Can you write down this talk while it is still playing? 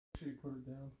sure you put it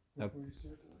down before you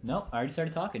start. Nope, I already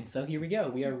started talking, so here we go.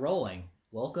 We are rolling.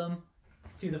 Welcome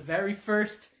to the very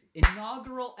first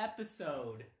inaugural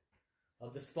episode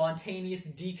of the Spontaneous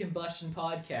Decombustion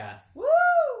Podcast. Woo!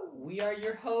 We are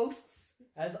your hosts,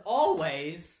 as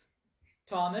always,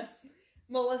 Thomas.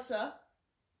 Melissa.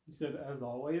 You said as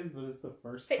always, but it's the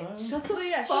first Hey, time? shut the So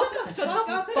yeah, fuck shut the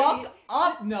fuck up,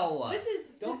 up, Noah. This is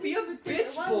Don't this be a is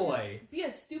ridiculous. bitch Why would you boy. Be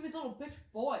a stupid little bitch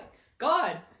boy.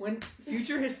 God, when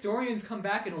future historians come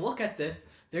back and look at this,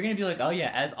 they're gonna be like, oh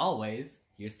yeah, as always,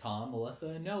 here's Tom, Melissa,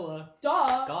 and Noah.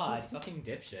 Duh. God, fucking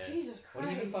dipshit. Jesus Christ. What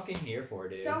are you even fucking here for,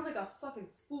 dude? Sounds like a fucking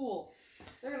fool.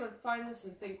 They're gonna find this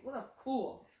and think, what a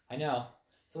fool. I know.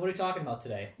 So what are we talking about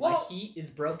today? Well- My heat is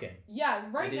broken. Yeah,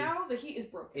 right It is- now the heat is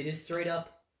broken. It is straight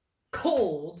up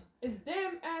cold. It's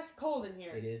damn ass cold in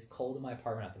here. It is cold in my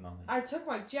apartment at the moment. I took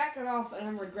my jacket off and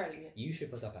I'm regretting it. You should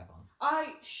put that back on.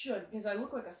 I should, because I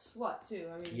look like a slut too.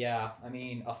 I mean, Yeah, I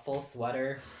mean, a full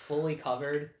sweater, fully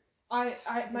covered. my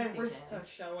can see wrists that. are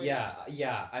showing.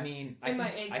 Yeah. I mean, I And can, my I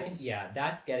can. ankles. Yeah,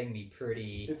 that's getting me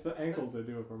pretty. It's the ankles that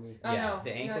do it for me. I Yeah, know. the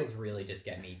You know, ankles really just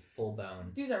get me full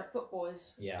bone. These are foot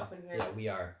boys. Yeah, Up in here. yeah, we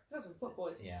are. Got some foot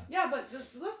boys. Yeah. Yeah, but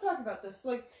let's talk about this.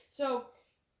 Like, so,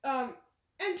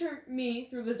 enter me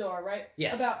through the door, right?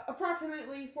 Yes. About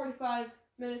approximately 45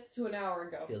 minutes to an hour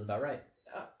ago. Feels about right.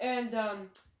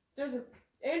 There's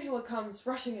Angela comes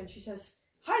rushing in. She says,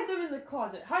 hide them in the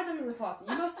closet. Hide them in the closet.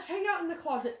 You must hang out in the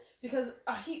closet because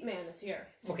a heat man is here.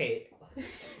 Okay,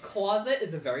 closet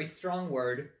is a very strong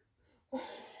word. Well,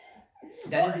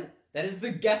 That is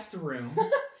the guest room.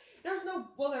 There's no,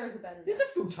 well, there is a bed in It's there.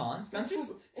 a futon. Spencer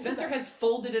It's a has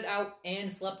folded it out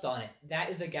and slept on it.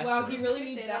 That is a guest Wow, room. he really Should we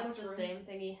needs say that that's much the room? same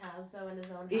thing he has though in his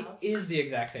own It house. is the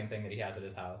exact same thing that he has at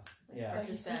his house. Yeah. Like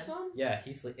he Just sleeps said. on? Yeah,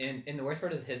 he's and the worst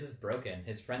part is his is broken.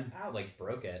 His friend Ouch. like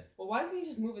broke it. Well, why doesn't he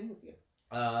just move in with you?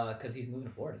 Because he's moving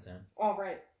to Florida soon. All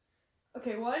right.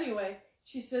 Okay. Well, anyway,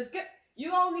 she says,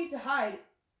 you all need to hide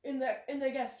in the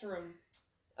guest room,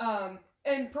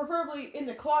 and preferably in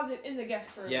the closet in the guest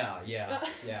room. Yeah.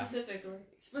 Specifically.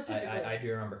 Specifically. I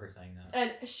do remember her saying that.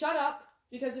 And shut up,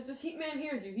 because if this heat man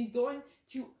hears you, he's going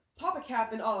to pop a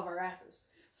cap in all of our asses.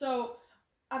 So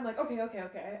I'm like, okay.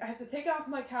 I have to take off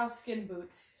my cow skin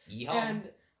boots, Yeehaw. and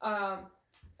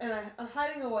I'm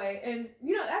hiding away. And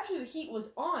actually the heat was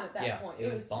on at that point.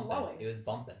 It was bumping. blowing. It was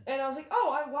bumping. And I was like,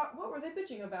 oh, what were they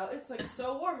bitching about? It's like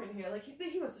so warm in here. Like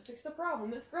he must have fixed the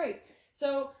problem. It's great.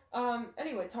 So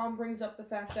anyway, Tom brings up the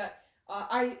fact that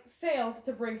I failed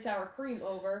to bring sour cream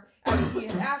over, and he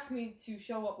had asked me to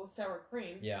show up with sour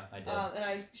cream. Yeah, I did. And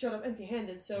I showed up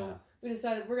empty-handed. So Yeah. we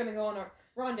decided we're gonna go on our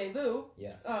rendezvous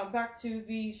Yes. back to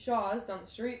the Shaws down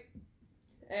the street.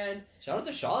 And Shout out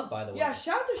to Shaw's, by the way. yeah,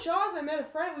 shout out to Shaws. I met a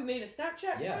friend. We made a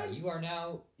Snapchat Yeah, friend.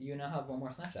 you now have one more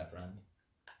Snapchat friend.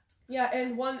 Yeah,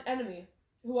 and one enemy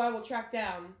who I will track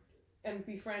down and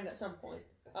befriend at some point.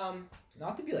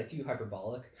 Not to be like too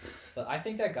hyperbolic, but I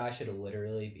think that guy should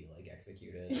literally be like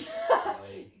executed.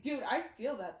 Like, Dude, I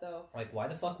feel that though. like, why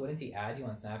the fuck wouldn't he add you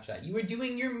on Snapchat? You were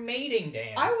doing your mating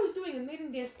dance. I was doing a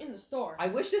maiden dance in the store. I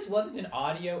wish this wasn't an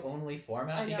audio only I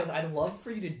format know. because I'd love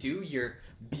for you to do your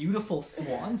beautiful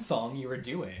swan song you were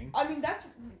doing. I mean, that's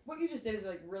what you just did is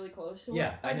like really close to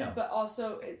Yeah, what I did, know. but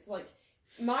also it's like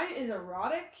mine is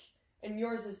erotic and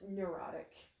yours is neurotic.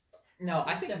 No,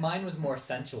 I think mine was more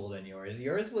sensual than yours.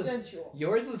 Yours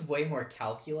was way more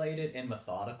calculated and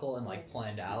methodical and like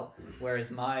planned out, whereas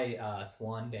my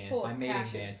swan dance, Full my of mating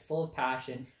passion. dance, full of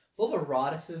passion, full of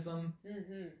eroticism,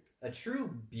 Mm-hmm. a true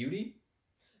beauty.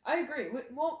 I agree.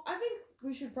 Well, I think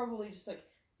we should probably just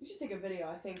we should take a video.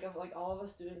 I think of like all of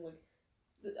us doing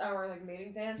like our like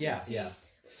mating dance. and Yeah, see. yeah.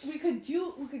 We could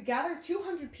gather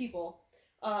 200 people,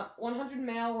 100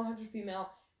 male, 100 female,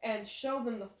 and show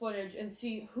them the footage and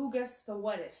see who gets the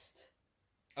wettest.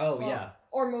 Oh Well, yeah,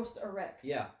 Or most erect.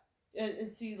 yeah.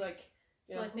 And see like.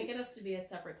 Well, I think it has to be at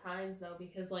separate times though,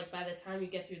 because like by the time you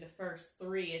get through the first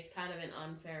 3, it's kind of an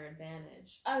unfair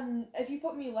advantage. If you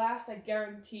put me last, I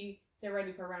guarantee they're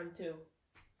ready for round 2.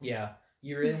 Yeah,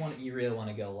 you really want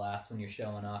to go last when you're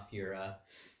showing off your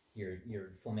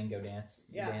flamingo dance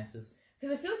Yeah. dances.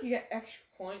 Because I feel like you get extra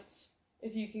points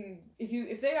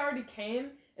if they already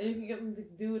came and you can get them to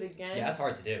do it again. Yeah, that's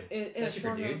hard to do. in a Especially for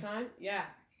short amount of dudes. time. Yeah.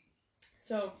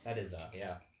 So That is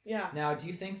yeah. yeah. Now, do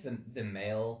you think the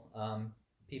male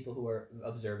people who are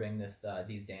observing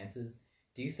these dances,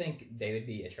 do you think they would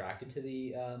be attracted to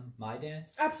the my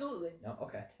dance? Absolutely. No.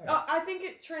 Okay. All right. I think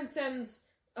it transcends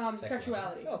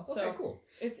sexuality. Oh, okay, So cool.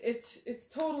 it's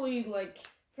totally like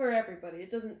for everybody.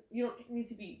 You don't need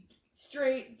to be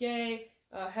straight, gay,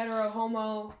 hetero,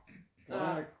 homo,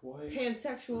 Black, white.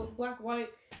 pansexual, black, white,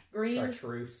 green.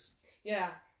 Chartreuse.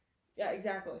 Yeah. Yeah,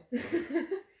 exactly.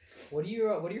 What are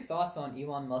your thoughts on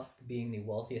Elon Musk being the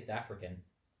wealthiest African?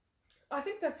 I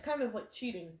think that's kind of like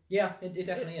cheating. Yeah, it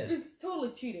definitely is. It's totally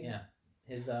cheating. Yeah.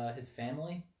 His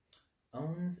family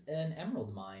owns an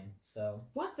emerald mine, so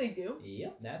What they do?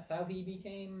 yep, that's how he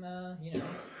became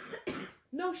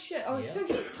No shit. Oh, Yeah. so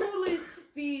he's totally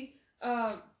the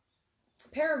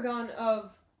paragon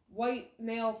of white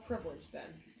male privilege then,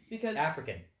 because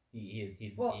African. He's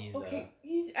okay,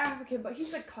 he's African, but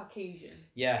he's like Caucasian.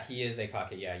 yeah, he is a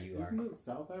Caucasian. Yeah, you are. Isn't it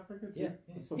South Africa too? Yeah.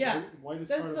 That's the Yeah. whitest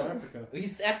That's part the- of Africa.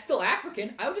 That's still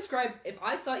African. I would describe if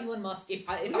I saw Elon Musk. If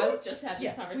I just had this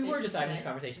yeah, conversation. we were just having this today.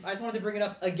 conversation. I just wanted to bring it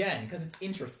up again because it's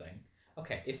interesting.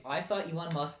 Okay, if I saw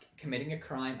Elon Musk committing a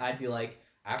crime, I'd be like,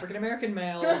 African American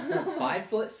male,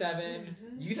 5'7",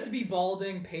 used to be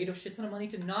balding, paid a shit ton of money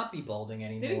to not be balding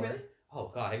anymore. Did he really? Oh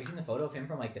god, have you seen the photo of him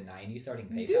from like the 90s starting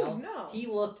PayPal? Dude, no. He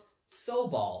looked so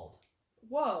bald.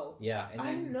 Whoa. Yeah, and I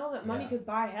then didn't know that money yeah. could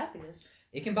buy happiness.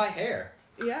 it can buy hair.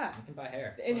 Yeah. It can buy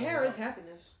hair. And hair is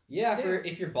happiness. Yeah, Yeah. for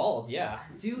if you're bald, yeah.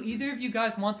 Do either of you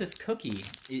guys want this cookie?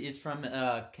 It is from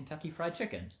Kentucky Fried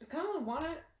Chicken. I kind of want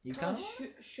it. You kind of?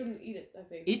 Shouldn't eat it, I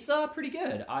think. It's pretty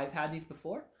good. I've had these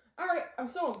before. Alright, I'm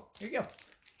sold. Here you go.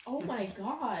 Oh my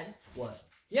god. What?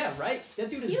 Yeah, right. That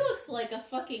dude is. He looks like a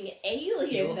fucking he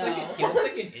alien, looks though. he looks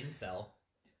like an incel.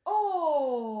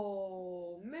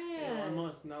 Oh, Elon man.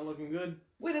 Musk not looking good.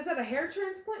 Wait, is that a hair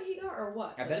transplant he got, or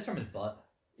what? I bet it's from his butt.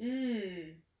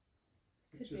 Mmm.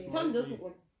 It's just It kind of does might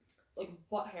look like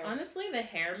butt hair. Honestly, the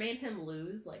hair made him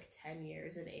lose like 10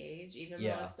 years in age, even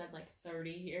Yeah. though it's been like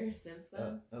 30 years since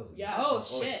then. Yeah. Oh, wait,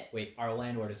 shit. Wait, our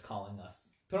landlord is calling us.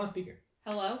 Put on speaker.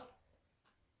 Hello?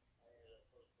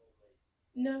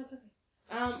 No, it's okay.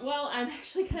 Well, I'm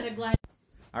actually kind of glad.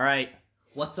 All right,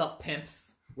 what's up,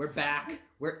 pimps? We're back.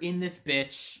 We're in this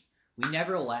bitch. We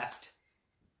never left.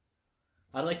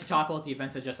 I'd like to talk about the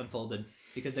events that just unfolded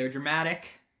because they were dramatic,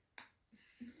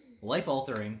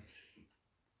 life-altering.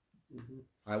 Mhm.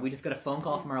 All right, we just got a phone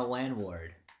call from our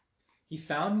landlord. He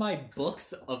found my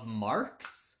books of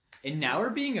marks, and now we're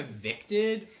being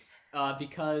evicted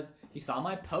because he saw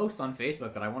my post on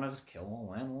Facebook that I want to just kill all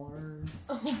landlords.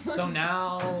 Oh my So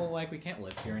now, like, we can't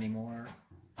live here anymore.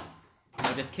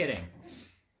 No, just kidding.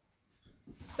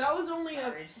 That was only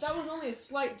Sorry. a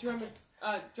slight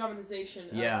dramatization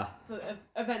of Yeah, the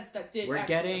events that did we're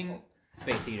actually getting unfold.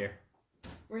 Space Eater.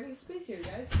 We're getting space here,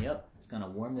 guys. Yep, it's gonna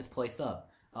warm this place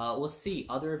up. Let's see,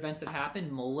 other events that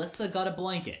happened. Melissa got a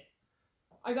blanket.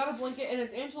 I got a blanket, and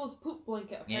it's Angela's poop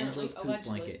blanket, apparently, Angela's poop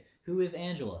allegedly. blanket. Who is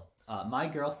Angela? My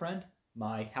girlfriend,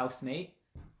 my housemate.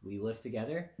 We live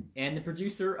together, and the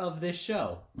producer of this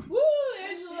show. Woo, Shit,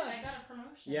 Angela! I got a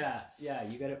promotion. Yeah,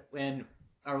 you got it. And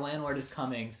our landlord is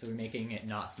coming, so we're making it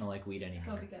not smell like weed I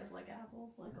anymore. hope you guys like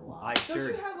apples, like a lot. I Don't sure.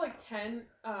 you have like 10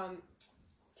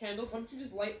 candles? Why don't you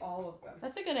just light all of them?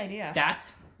 That's a good idea.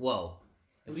 That's whoa.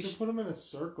 If We should put them in a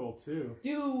circle too.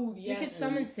 Dude, We yeah. could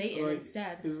summon and, Satan like,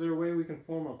 instead. Is there a way we can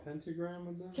form a pentagram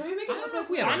with them? Can we make I it don't look know like if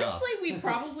we have enough. Honestly, we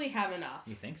probably have enough.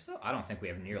 You think so? I don't think we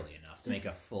have nearly enough to make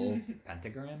a full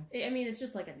pentagram. I mean, it's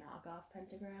just like a knockoff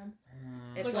pentagram.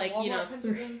 It's a like, you know, Walmart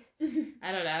three. pentagram?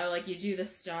 I don't know, like you do the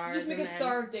stars. Just make and a then...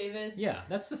 Star of David. Yeah,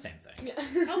 that's the same thing. Yeah.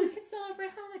 Oh, we could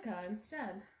celebrate Hanukkah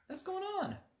instead. What's going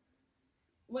on?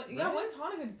 What, yeah, when's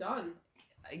Hanukkah done?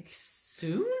 Like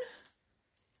soon?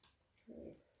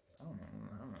 I don't know.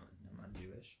 I'm not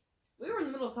Jewish. We were in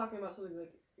the middle of talking about something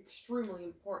like extremely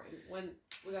important when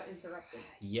we got interrupted.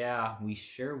 Yeah, we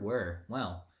sure were.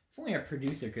 Well, if only our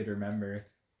producer could remember.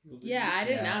 Was it Yeah, I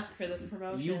didn't Yeah. ask for this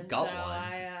promotion. You got so one.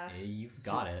 I, You've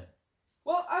got it.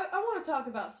 Well, I want to talk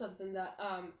about something that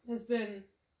has been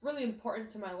really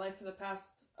important to my life for the past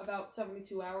about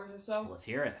 72 hours or so. Let's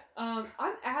hear it. I'm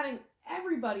adding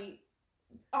everybody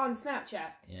on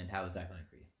Snapchat. And how is that going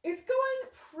for you? It's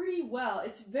going pretty well.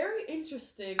 It's very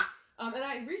interesting. And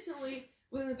I recently,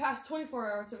 within the past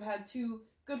 24 hours, have had two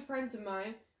good friends of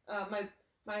mine,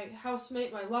 my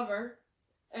housemate, my lover,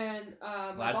 and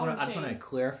my Well, I ball just and want to chain.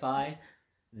 clarify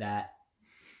that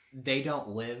they don't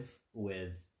live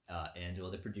with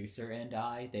Angela, the producer, and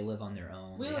I. They live on their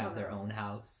own. We They live have on their our own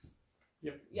house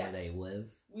Yes. where they live.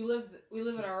 We live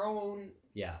in our own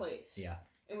Yeah. place. Yeah.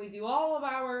 And we do all of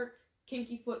our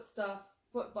kinky foot stuff,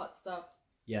 foot butt stuff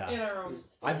Yeah. in our own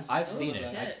space. I've Oh, seen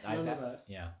shit. it. None of that.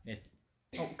 Yeah.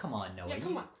 Oh, come on, Noah. Yeah,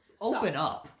 come on. Open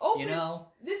up. Open- You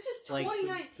know? This is Like,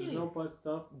 2019. There's no butt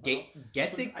stuff.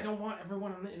 Get the... I don't want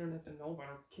everyone on the internet to know about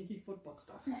our kinky foot butt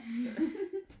stuff.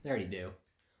 They already do.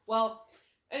 Well,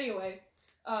 anyway,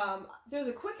 there's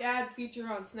a quick ad feature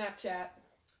on Snapchat,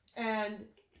 and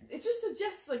it just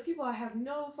suggests like people I have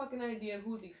no fucking idea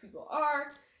who these people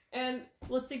are, And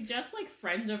Well, it suggests like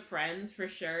friends of friends for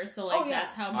sure. So like Oh, yeah.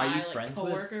 that's how Are my you like friends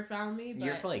coworker found me.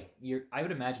 But I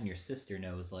would imagine your sister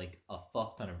knows like a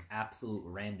fuck ton of absolute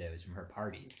randos from her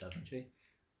parties, doesn't she?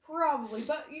 probably,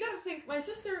 but you gotta think, my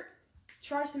sister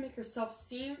tries to make herself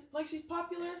seem like she's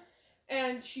popular,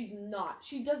 and she's not.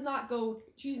 She's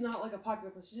not like a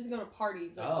popular person. She doesn't go to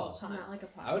parties like, all the she's time. not like a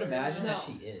I would popular imagine No. that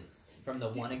she is from the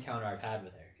one encounter I've had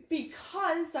with her.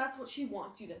 Because that's what she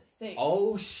wants you to think.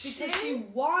 Oh shit! Because she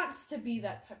wants to be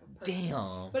that type of person.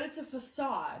 Damn. But it's a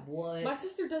facade. What? My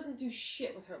sister doesn't do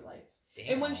shit with her life. Damn.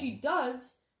 And when she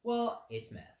does, well,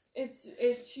 it's meth.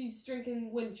 she's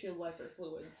drinking windshield wiper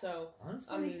fluid. So,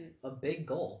 Honestly, I mean, a big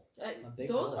goal. big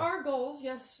those goal. are goals,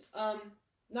 yes.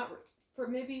 Not for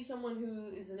maybe someone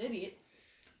who is an idiot.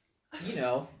 You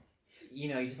know,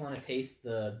 you just want to taste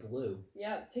the blue.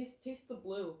 Yeah, taste the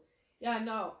blue. Yeah,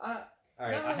 no. All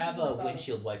right, Not I really have sure a about it.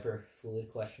 windshield wiper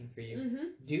fluid question for you. Mm-hmm.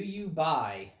 Do you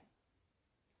buy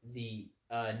the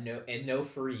no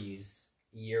freeze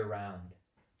year round?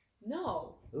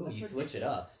 No. Ooh, That's you switch it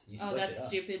ridiculous. up. You Oh, switch that's it up.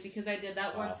 stupid because I did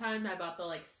that Wow. one time. I bought the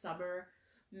like summer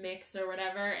mix or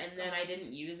whatever, and then I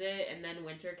didn't use it, and then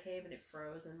winter came and it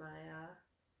froze in my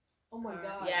Oh my car.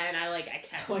 god. Yeah, and I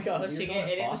kept Oh my God, pushing you're it, and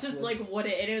going it was just phosphorus. like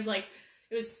wouldn't. It was like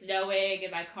it was snowing,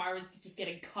 and my car was just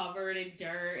getting covered in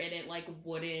dirt, and it like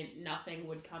wouldn't. Nothing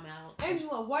would come out.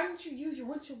 Angela, why didn't you use your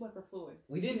windshield wiper fluid?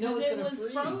 We didn't Because know it it was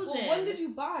was gonna freeze. frozen. Well, when did you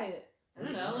buy it? I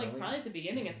don't know, like we- probably at the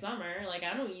beginning of summer. Like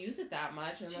I don't use it that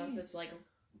much unless Jeez. it's like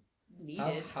How,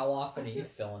 needed. how often are you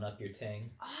filling up your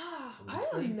tank? I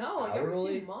Weekly? don't know. Like every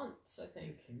Hourly? few months, I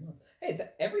think. Hey,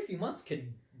 every few months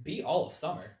could be all of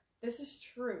summer. This is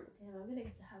true. Damn, I'm gonna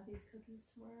get to have these cookies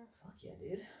tomorrow. Fuck yeah,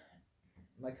 dude.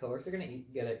 My coworkers are gonna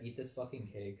eat this fucking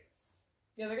cake.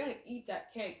 Yeah, they're gonna eat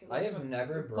that cake. I have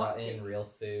never brought butt in cake. real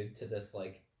food to this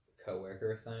like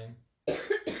coworker thing.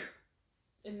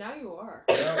 And now you are.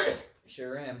 Well,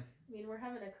 sure am. I mean, we're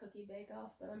having a cookie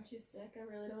bake-off, but I'm too sick.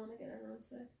 I really don't want to get everyone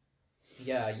sick.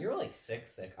 Yeah, you're like sick.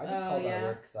 I just Oh, called out yeah.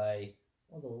 work because I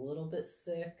was a little bit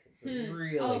sick. Hmm.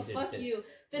 Really Oh, just fuck did- you.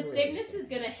 The really sickness just is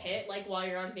didn't gonna feel hit, like, while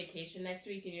you're on vacation next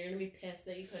week, and you're gonna be pissed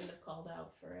that you couldn't have called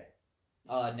out for it.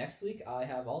 Next week I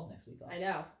have all of next week off. I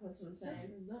know. That's what I'm That's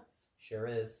saying. nuts. Sure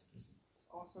is. It's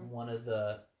Awesome. one of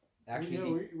the actually.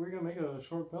 we're gonna make a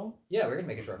short film. Yeah, we're gonna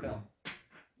make a short film.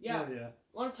 Yeah. Oh, yeah.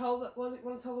 Want to tell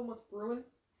them what's brewing?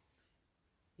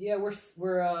 Yeah, we're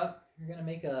gonna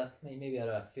make maybe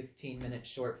a 15-minute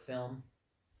short film.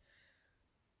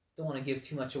 Don't want to give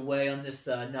too much away on this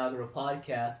inaugural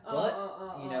podcast,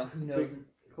 but you know who knows? Big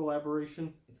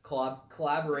collaboration. It's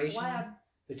collaboration Lab.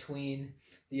 between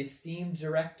the esteemed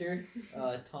director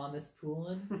Thomas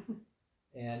Poulin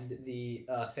and the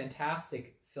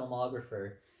fantastic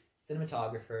filmographer,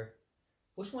 cinematographer.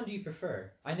 Which one do you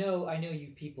prefer? I know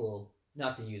you people.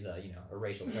 Not to use a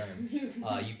racial term.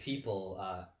 You people,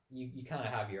 you kind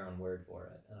of have your own word for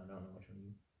it. I don't know which one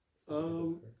you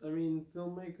specifically prefer. I mean,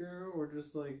 filmmaker or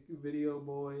just like video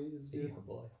boy is good. Video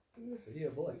boy. Video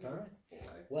boy. All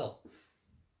right. Well.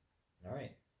 All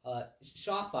right.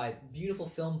 Shot by beautiful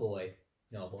film boy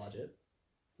Noah Blodgett,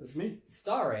 That's me.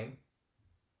 starring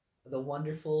the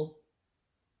wonderful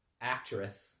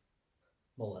actress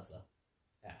Melissa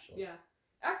Ashley. Yeah.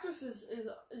 Actress is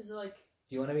like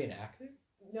Do you want to be an actor?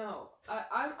 no.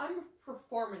 I'm a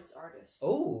performance artist.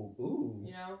 Oh, ooh.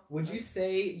 You know. Would you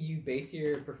say you base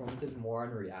your performances more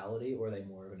on reality, or are they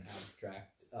more of an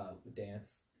abstract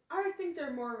dance? I think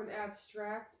they're more of an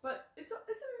abstract, but it's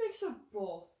a mix of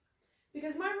both.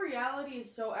 Because my reality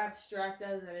is so abstract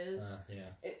as it is. Yeah.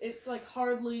 It's like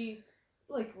hardly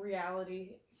like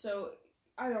reality. So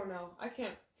I don't know. I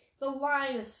can't. The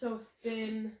line is so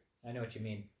thin. I know what you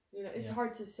mean. You know, it's Yeah.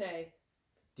 hard to say.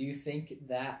 Do you think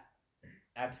that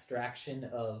abstraction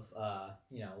of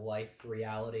life,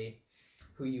 reality,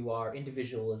 who you are,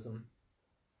 individualism,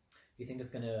 do you think it's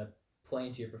gonna play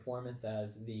into your performance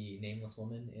as the nameless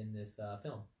woman in this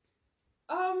film?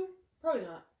 Probably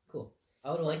not. Cool.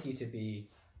 I would like you to be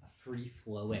free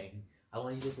flowing. I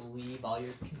want you to just leave all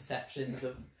your conceptions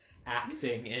of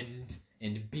acting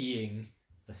and being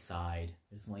aside.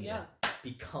 I just want you Yeah. to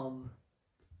become.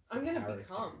 I'm gonna character.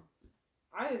 become.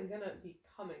 I am gonna be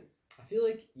coming. I feel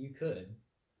like you could.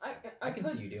 I can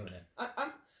could, see you doing it.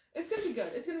 I'm. It's gonna be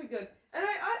good. It's gonna be good. And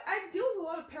I deal with a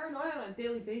lot of paranoia on a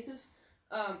daily basis.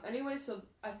 Anyway, so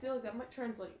I feel like that might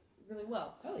translate really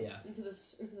well Hell yeah. into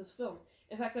this film.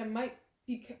 In fact, there might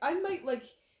be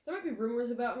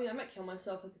rumors about me. I might kill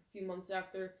myself like a few months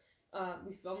after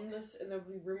we filmed this, and there'll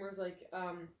be rumors like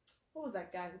what was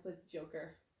that guy who played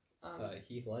Joker?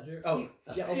 Heath Ledger. Oh,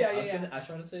 yeah, I was yeah. I was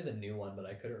trying to say the new one, but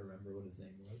I couldn't remember what his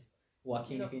name was.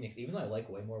 Joaquin No. Phoenix. Even though I like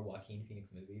way more Joaquin Phoenix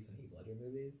movies than Heath Ledger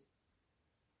movies.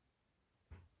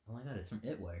 Oh my god, it's from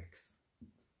It Works.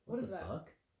 What the is that? fuck?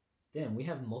 Damn, we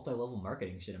have multi-level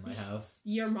marketing shit in my house.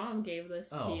 Your mom gave this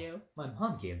Oh. to you. My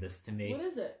mom gave this to me. What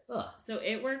is it? Ugh. So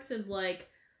It Works is like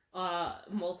a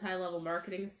multi-level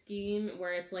marketing scheme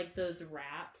where it's like those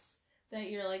wraps that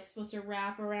you're like supposed to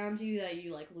wrap around you that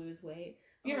you like lose weight.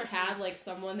 Have you Oh, ever had jeez. like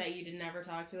someone that you didn't ever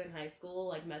talk to in high school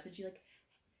like message you like,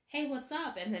 hey, what's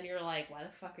up? And then you're like, why the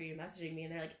fuck are you messaging me?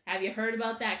 And they're like, have you heard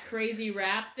about that crazy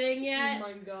rap thing yet? Oh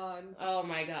my god. Oh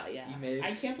my god, yeah. You may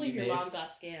have- I can't believe you your may mom have-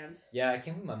 got scammed. Yeah, I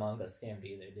can't believe my mom got scammed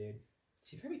either, dude.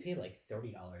 She probably paid like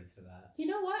 $30 for that. You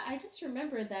know what? I just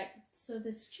remembered that. So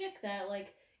this chick that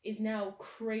like is now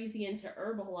crazy into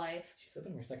Herbalife. She's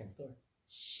opening her second store.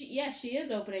 She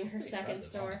is opening her Pretty second impressive,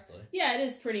 store. honestly. Yeah, it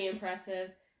is pretty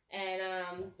impressive. And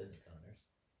Small business owners.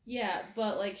 yeah,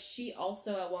 but like she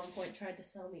also at one point tried to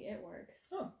sell me It Works.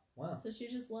 Oh, wow. So she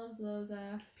just loves those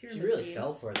pyramid She really schemes.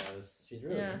 fell for those. She's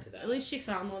really yeah, into that. at least she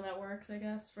found one that works, I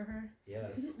guess, for her. Yeah,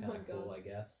 that's Oh kind my of cool, God. I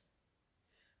guess.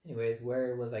 Anyways,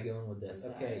 where was I going with this?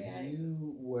 I'm Okay, sorry,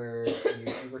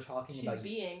 you were talking She's about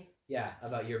being.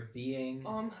 about your being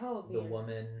Hella the being.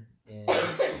 woman in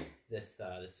this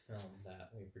film that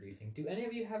we're producing. Do any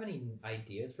of you have any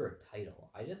ideas for a title?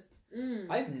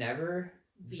 I've never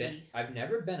B. I've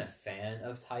never been a fan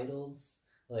of titles.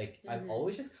 Like I've Mhm.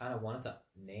 always just kind of wanted to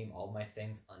name all my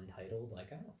things untitled.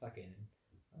 Like I don't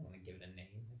want to give it a name.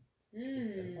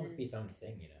 I just want it to be its own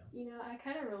thing, you know. You know, I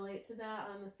kind of relate to that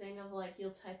on the thing of like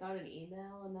you'll type out an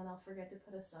email and then I'll forget to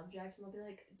put a subject and they'll be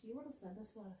like, "Do you want to send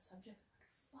us without a subject?"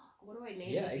 I'm like, "Fuck, what do I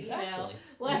name Yeah, this exactly. email?"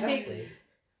 Like, Exactly.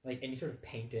 Like any sort of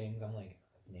paintings, I'm like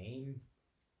name.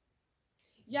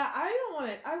 Yeah, I don't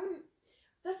want it. I wouldn't.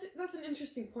 That's an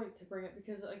interesting point to bring up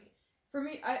because like for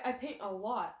me, I paint a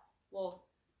lot. Well,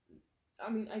 I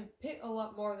mean, I paint a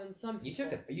lot more than some people.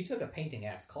 You took a painting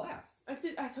ass class. I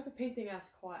took a painting ass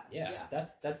class. Yeah,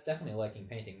 that's definitely liking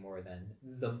painting more than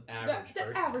the average the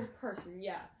person. average person,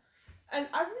 yeah. And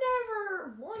I've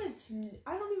never wanted to.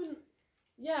 I don't even.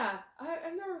 Yeah,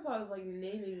 I've never thought of like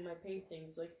naming my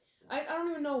paintings. Like I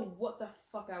don't even know what the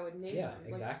fuck I would name Yeah, them.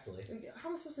 Like, exactly. like, how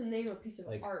am I supposed to name a piece of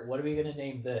Like, art? what are we gonna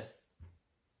name this?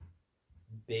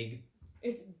 Big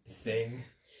It's thing.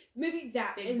 maybe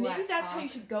that, Big and maybe black that's how you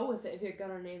cock. should go with it if you're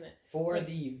gonna name it. For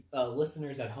the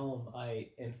listeners at home, I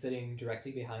am sitting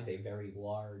directly behind a very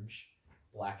large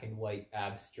black and white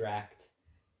abstract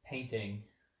painting.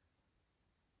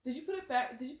 Did you put it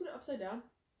back? Did you put it upside down?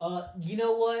 You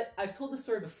know what? I've told this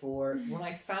story before. When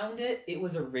I found it, it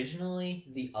was originally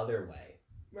the other way.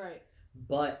 Right.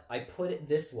 But I put it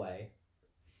this way.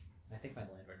 I think my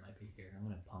landlord might be here. I'm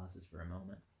gonna pause this for a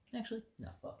moment. Actually, no,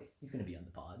 fuck it. He's gonna be on the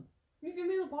pod. You can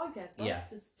name the podcast. Bro. Yeah.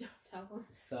 just don't tell them.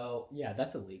 So yeah,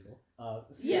 that's illegal.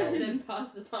 Yeah, then pause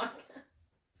the podcast.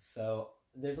 So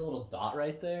there's a little dot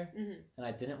right there, Mhm. and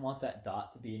I didn't want that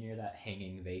dot to be near that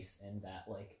hanging vase and that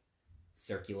like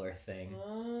circular thing.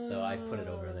 So I put it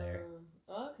over there.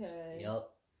 Okay. Yep.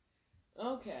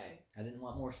 Okay. I didn't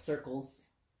want more circles.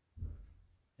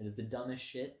 It is the dumbest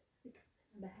shit.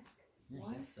 Back. Yeah, I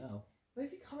What? guess so. Why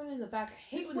is he coming in the back? I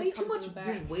hate There's when way they too come much. from the back.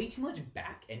 There's way too much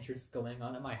back entrance going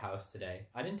on at my house today.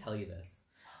 I didn't tell you this,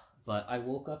 but I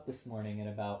woke up this morning at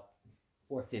about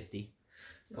 4:50.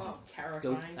 This Wow. is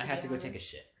terrifying. I had to go be take a honest.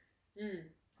 shit. Mm.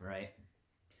 Right?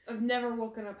 I've never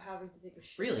woken up having to take a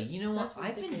shit. Really? You know what? That's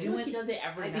I've been I ridiculous. feel like he doing- does it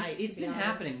every night. It's to be been honest.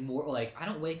 happening more. Like I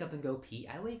don't wake up and go pee.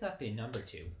 I wake up in number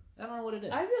 2. I don't know what it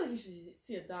is. I feel like you should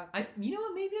see a doctor. You know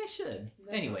what? Maybe I should.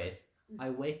 Never. Anyways, I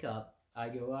wake up. I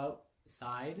go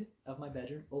outside of my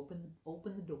bedroom,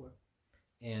 open the door,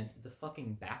 and the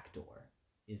fucking back door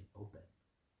is open.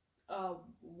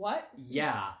 What?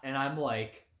 Yeah, and I'm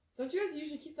like, Don't you guys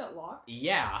usually keep that locked?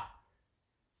 yeah.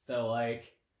 So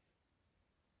like,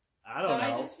 I don't But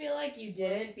know. I just feel like you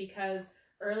didn't because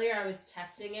earlier I was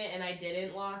testing it and I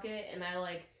didn't lock it and I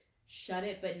like shut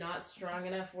it but not strong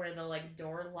enough where the like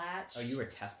door latch. Oh, you were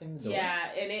testing the door?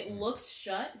 Yeah, and it looked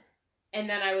shut. And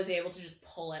then I was able to just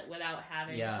pull it without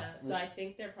having Yeah. to. So I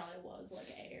think there probably was like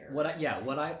air. What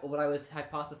I was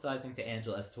hypothesizing to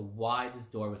Angela as to why this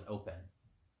door was open.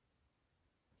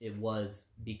 It was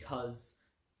because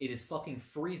it is fucking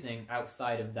freezing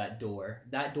outside of that door.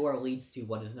 That door leads to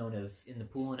what is known as in the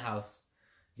Poolin house,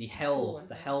 the hell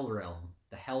room.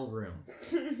 The hell room.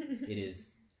 It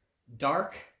is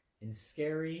dark and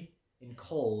scary and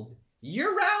cold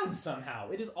year round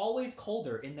somehow. It is always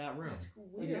colder in that room. That's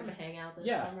We're weird. gonna hang out this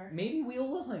Yeah, summer. maybe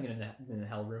we'll hang in the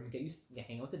hell room and get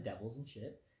hang out with the devils and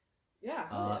shit. Yeah.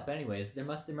 But anyways, there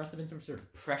must have been some sort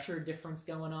of pressure difference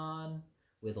going on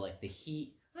with like the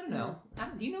heat. I don't know.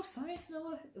 Do you know science,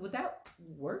 Noah? Would that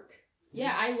work?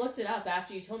 Yeah, I looked it up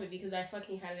after you told me because I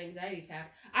fucking had an anxiety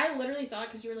attack. I literally thought,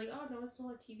 because you were like, oh, no one stole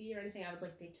a TV or anything. I was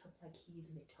like, they took my keys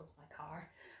and they took my car.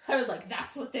 I was like,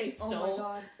 that's what they stole. Oh my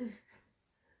god.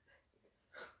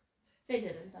 They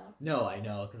didn't, though. No, I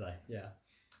know,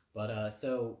 But,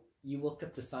 so, you looked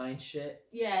up the science shit?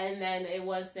 Yeah, and then it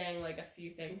was saying, like, a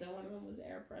few things, and one of them was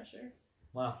air pressure.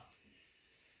 Wow,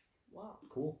 Wow.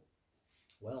 cool.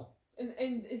 Well.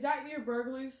 And is that your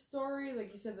burglary story?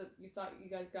 Like you said that you thought you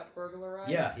guys got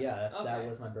burglarized? Yeah, that Okay.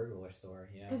 was my burglar story,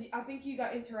 yeah. Because I think you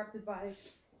got interrupted by,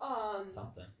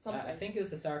 Something. Something. I think it was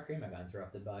the sour cream I got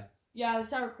interrupted by. yeah, the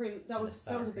sour cream. That The was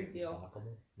sour a cream big deal. debacle.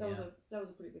 That Yeah. was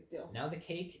a pretty big deal. Now the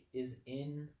cake is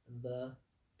in the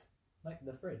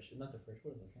fridge. Not the fridge.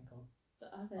 What is that thing called? The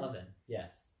oven. Oven.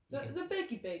 Yes. You The, can- the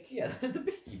bakey bake. yeah, the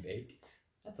bakey bake.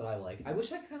 That's what I like. I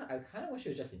kind of wish it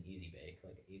was just an easy bake,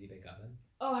 like an easy bake oven.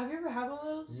 Oh, have you ever had one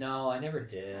of those? No, I never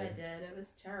did. I did. It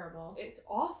was terrible. It's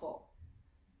awful.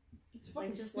 It's fucking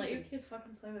Like, just let your stupid. kid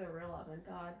fucking play with a real oven,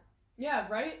 God. Yeah,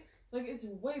 right? Like, it's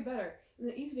way better. And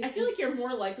the easy bake I feel like you're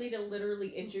more likely to literally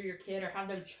injure your kid or have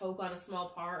them choke on a small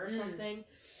part or Mm. something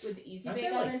with the easy Aren't bake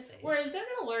they, like, oven. safe? Whereas they're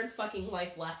gonna learn fucking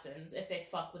life lessons if they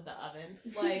fuck with the oven.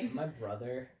 Like, My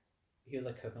brother, he was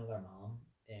like cooking with our mom,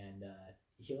 and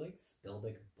he like spilled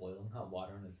like boiling hot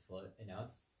water on his foot, and now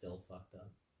it's still fucked up.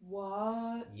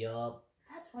 What? Yup.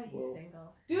 that's why he's Whoa.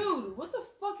 single. Dude, what the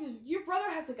fuck is... Your brother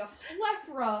has like a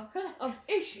plethora of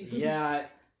issues. Yeah,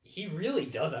 he really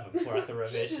does have a plethora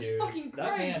of Jesus issues. fucking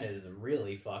That man Christ. is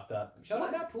really fucked up. Shout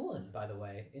out Matt Poulin, by the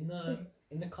way, in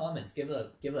the comments. Give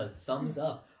a thumbs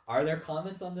up. Are there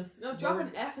comments on this? No, drop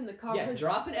an F in the comments. Yeah,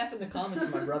 drop an F in the comments for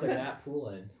my brother Matt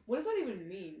Poulin. What does that even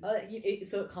mean?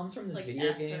 So it comes from this Like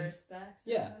video F game. for respect.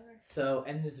 or Yeah. whatever. So,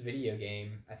 and this video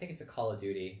game, I think it's a Call of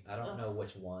Duty. I don't Oh. know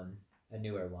which one. A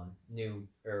newer one. New,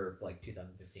 like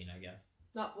 2015, I guess.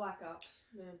 Not Black Ops,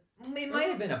 man. It might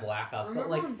have been a Black Ops, but Remember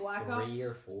like when Black 3 Ops,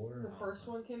 or 4. The first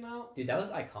one came out? Dude, that was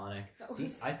iconic. That Dude,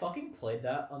 was... I fucking played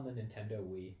that on the Nintendo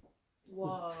Wii.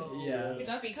 Whoa. Yeah.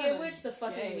 That's Speaking kinda of which, the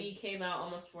fucking gay. Wii came out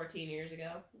almost 14 years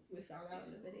ago. We found out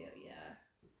in the video, yeah.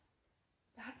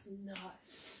 That's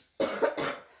nuts.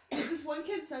 This one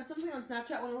kid said something on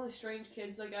Snapchat, one of the strange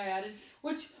kids like I added,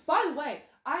 which, by the way,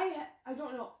 I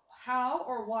don't know how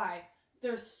or why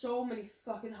there's so many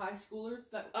fucking high schoolers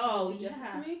that Oh, suggested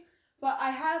yeah. to me, but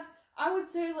I would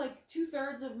say like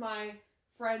 2/3 of my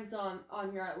friends on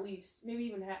here at least, maybe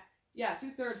even half, yeah,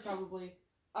 2/3 probably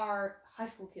are high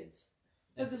school kids.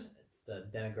 But It's, this- it's the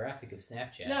demographic of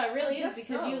Snapchat. No, it really I is guess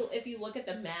because so. if you look at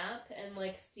the map and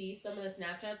like see some of the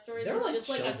Snapchat stories, They're it's like just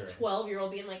like children. a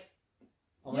 12-year-old being like,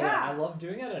 Oh my Yeah. god, I love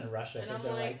doing it in Russia And because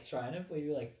I'm they're like- like trying to play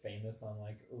you like famous on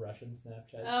like Russian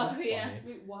Snapchat. It's Oh, so yeah. funny.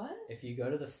 Wait, what? If you go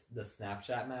to the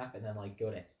Snapchat map and then like go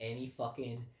to any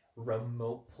fucking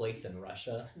remote place in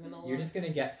Russia, I'm gonna you're look. just gonna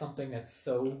get something that's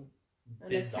so I'm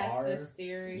gonna test bizarre. this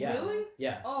theory. Yeah. Really?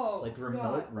 Yeah, Oh, like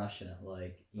remote God. Russia.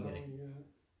 Like you Oh, gotta. yeah.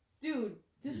 Dude,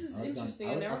 this is I would've gone- interesting.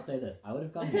 I I would, never, I'll say this: I would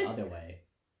have gone the other way.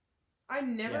 I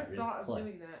never Yeah, just thought of click.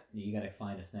 doing that. You gotta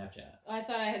find a Snapchat. I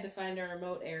thought I had to find a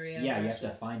remote area. Yeah, of you have to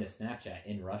Russia. find a Snapchat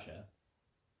in Russia.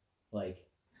 Like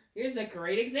Here's a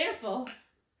great example.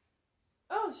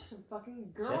 Oh, it's just some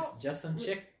fucking girl. just some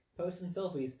chick posting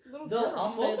selfies. Little Though girl.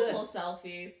 I'll say this. Multiple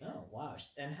selfies. Oh wow!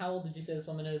 And how old did you say this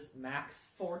woman is? Max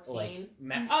 14. like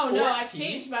max. Oh no, I've 14?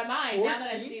 changed my mind now that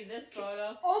I've 14? seen this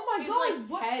photo. Oh my She's god! like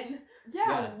what? 10. Yeah,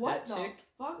 Yeah, what that the chick,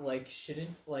 fuck? Like shouldn't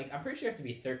like I'm pretty sure you have to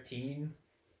be 13.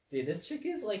 Dude, this chick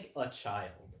is like a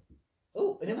child.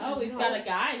 Oh, and it was Oh, we've got a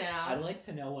guy now. I'd like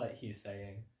to know what he's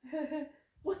saying.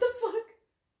 What the fuck?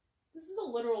 This is a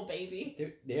literal baby.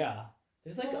 Yeah,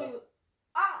 there's like a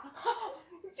Ah!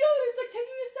 Dude, it's like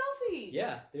taking a selfie!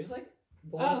 yeah, there's like.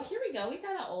 but Oh, here we go. We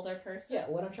got an older person. yeah.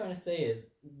 What I'm trying to say is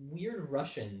weird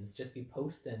Russians just be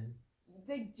posting.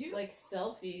 They do. Like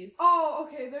selfies. Oh,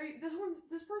 okay. This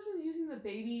person's using the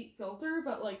baby filter,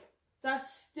 but like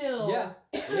that's still. Yeah,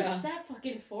 yeah. That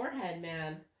fucking forehead,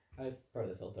 man. That's part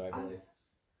of the filter, I believe.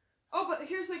 Oh, but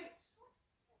here's like.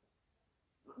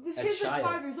 This A kid's like child.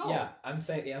 5 years old. Yeah, I'm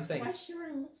saying Why is she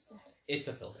wearing lipstick? it's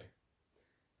a filter.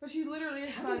 But she literally is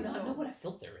How 5 do you years not know old. what a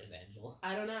filter is, Angela?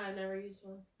 I don't know. I've never used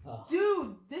one. Oh.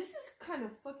 Dude, this is kind of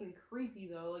fucking creepy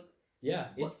though. Like, Yeah,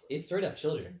 it's straight up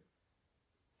children.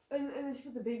 and then she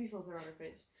put the baby filter on her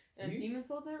face and a You- demon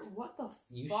filter. What the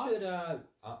You fuck?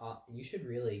 should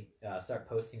really start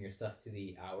posting your stuff to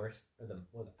the hours or the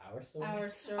hour story. Our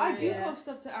story. I do yeah. post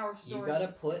stuff to our stories. You gotta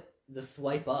put the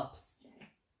swipe ups.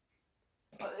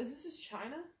 Is this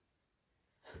China?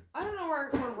 I don't know where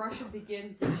Russia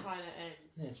begins and China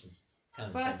ends. It's kind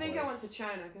of But the I same think I place. went to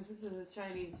China because this is a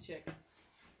Chinese chick.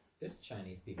 There's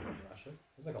Chinese people in Russia.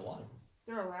 There's like a lot of them.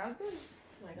 They're allowed then?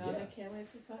 Oh my god, Yeah. I can't wait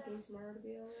for fucking tomorrow to be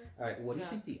over. All right, what do you Yeah.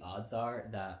 think the odds are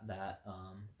that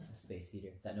space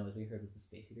heater, that noise we heard was the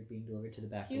space heater being delivered to the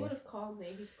back He door? would have called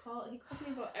me. He calls me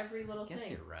about every little I guess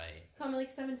thing. you're right. He called me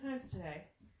like 7 times today.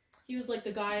 He was like,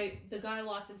 the guy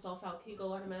locked himself out. Can you go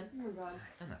let him in? Oh my god.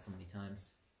 I've done that so many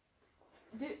times.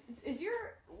 Is your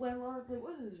landlord, like,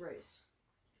 what is his race?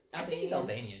 I think he's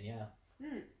Albanian, yeah.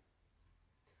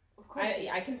 Of course.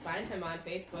 I can find him on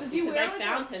Facebook Does he because wear, I like,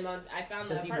 found him on. I found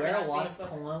the Does he apartment wear a on lot of Facebook.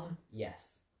 cologne? Yes.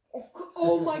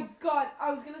 Oh my god,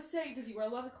 I was gonna say, does he wear a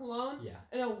lot of cologne Yeah.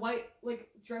 and a white, like,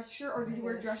 dress shirt, or does he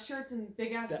wear dress shirts and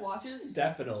big ass watches?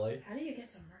 Definitely. How do you get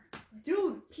some merch?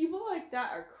 Dude, people like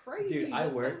that are crazy. Dude, I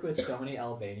work with so many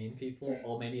Albanian people,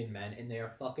 Albanian men, and they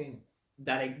are fucking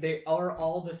they are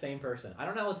all the same person. I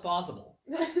don't know what's possible.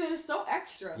 They're so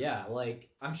extra. Yeah, like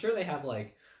I'm sure they have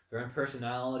like their own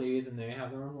personalities and they have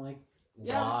their own like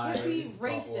Yeah, we should be lives, but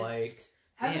racist. like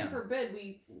Heaven damn. forbid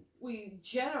we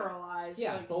generalize.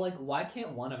 Yeah, like, but like why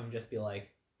can't one of them just be like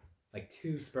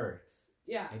 2 spurts?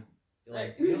 yeah.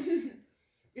 Like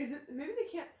Is it maybe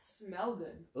they can't smell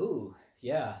good? ooh,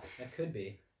 yeah, that could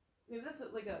be. Maybe that's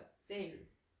like a thing,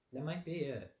 That might be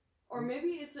it. or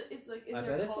maybe it's like in I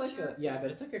their bet it's like culture. I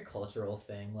bet it's like a cultural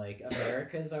thing. Like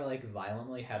Americans are like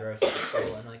violently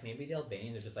heterosexual, and like maybe the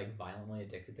Albanians are just like violently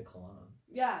addicted to cologne.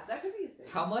 Yeah, that could be a thing.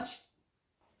 How much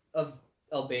of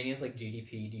Albania's like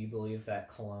GDP do you believe that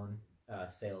cologne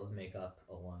sales make up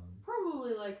alone?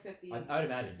 Probably like 50. I would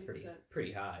imagine it's 60%.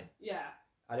 pretty high. Yeah.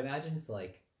 I'd imagine it's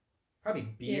like probably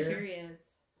Yeah, beer. here he is.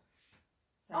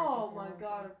 Sorry, Oh took my your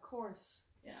god, phone. of course.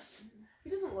 Yeah. He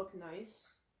doesn't look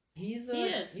nice. He's He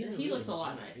is. he's He looks a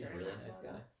lot He's nicer a really in that nice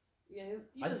photo. guy. Yeah,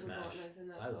 he I'd doesn't look smash. nice in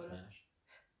that I would photo. smash.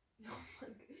 Oh my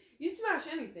god. You'd smash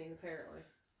anything, apparently.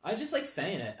 I just like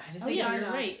saying it. I just Oh think yeah, it's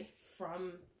you're right.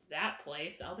 From that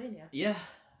place, Albania. yeah.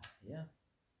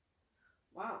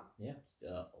 Wow.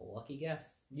 Lucky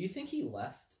guess. Do you think he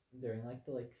left during like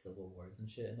the civil wars and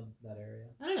shit in that area?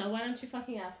 I don't know. Why don't you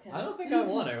fucking ask him? I don't think I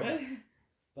want to,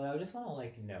 but I just want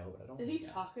to know. But I don't. Is wanna he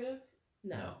guess. talkative?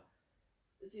 No.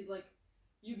 Is he like,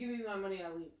 you give me my money,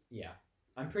 I leave? Yeah,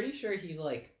 I'm pretty sure he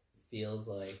feels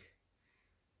like.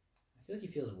 I feel like he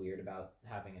feels weird about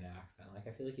having an accent. Like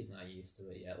I feel like he's not used to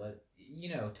it yet. Like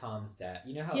Tom's dad.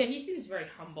 You know how? Yeah, he seems very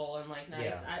humble and nice.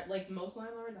 Yeah. I like most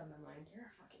landlords. I'm like, you're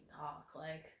a fucking talk.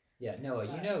 Like, Yeah, Noah.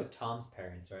 You know Tom's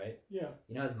parents, right? Yeah.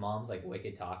 You know his mom's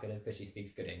wicked talkative because she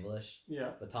speaks good English,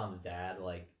 Yeah. but Tom's dad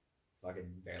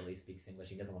fucking barely speaks English.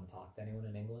 He doesn't want to talk to anyone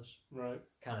in English. Right.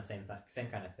 It's kind of same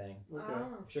kind of thing. Okay.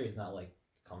 Oh. I'm sure he's not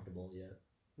comfortable yet.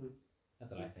 Hmm.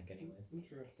 That's what I think, anyways.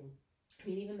 Interesting. I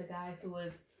mean, even the guy who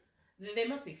was. They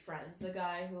must be friends. The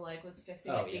guy who was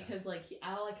fixing Oh, it yeah. because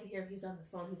all I could hear he's on the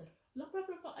phone. He's like blah, blah,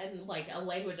 blah, blah, and a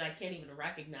language I can't even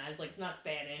recognize. Like it's not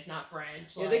Spanish, not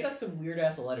French. Yeah, they got some weird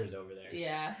ass letters over there.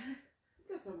 Yeah.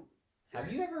 Got some.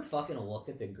 Have you ever fucking looked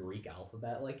at the Greek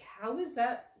alphabet? How is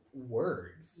that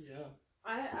words? Yeah.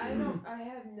 I don't. I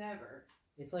have never.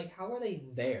 It's how are they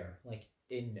there?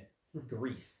 In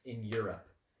Greece, in Europe,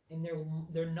 and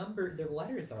their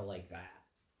letters are like that.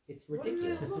 It's What do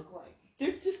ridiculous. they look like?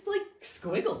 They're just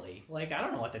squiggly. I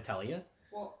don't know what to tell you.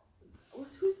 Well,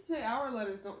 who's to say our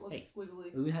letters don't look Hey.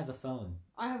 squiggly? Who has a phone?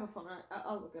 I have a phone.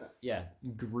 I'll look it up. Yeah,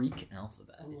 Greek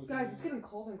alphabet. I'm looking Guys, at it's it. getting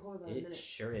colder and colder by the It minute.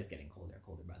 sure is getting colder and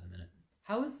colder by the minute.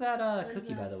 How is that What cookie,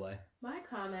 is by that? the way? My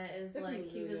comment is That like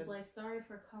was he really was good. like sorry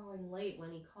for calling late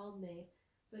when he called me,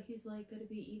 but he's gonna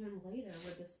be even later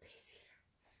with the space heater.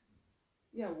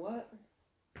 Yeah, what?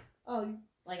 Oh,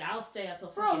 I'll stay up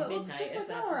till Bro, fucking that looks midnight just if like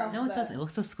that's our right. alphabet. No, it doesn't. It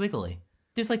looks so squiggly.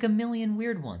 There's a million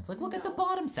weird ones. Look at the No.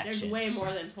 bottom There's section. way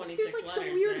more than 26 There's some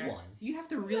letters weird there. ones. You have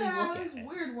to really yeah, look at there's it.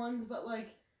 weird ones, but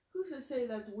who's to say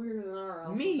that's weirder than our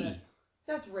alphabet? Me.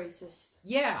 That's racist.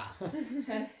 Yeah.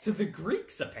 To the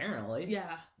Greeks, apparently.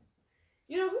 Yeah.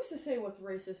 Who's to say what's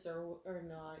racist or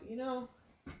not?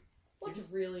 What's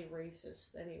really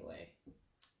racist anyway?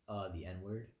 The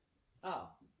N-word. Oh,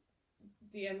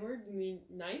 the N word. You mean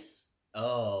nice?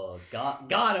 Oh, got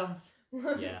him.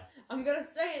 Yeah. I'm gonna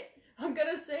say it. I'm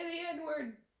gonna say the N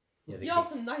word. Yeah. Y'all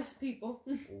some nice people.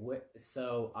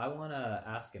 So I want to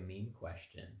ask a meme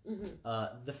question.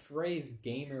 Mm-hmm. The phrase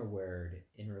 "gamer word"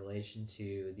 in relation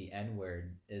to the N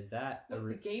word, is that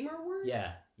The gamer word?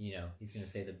 Yeah, he's gonna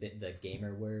say the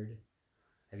gamer word.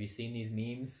 Have you seen these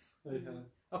memes? I have.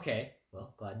 Okay,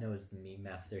 well, glad Noah's the meme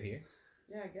master here.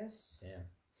 Yeah, I guess. Damn,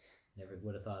 never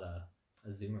would have thought a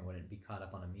Zoomer wouldn't be caught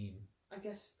up on a meme. I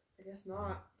guess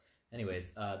not.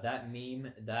 Anyways, that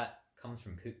meme that comes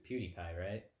from PewDiePie,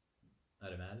 right?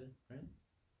 I'd imagine, right?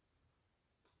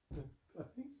 I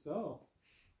think so.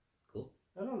 Cool.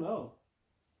 I don't know.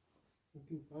 We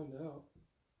can find out.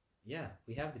 Yeah,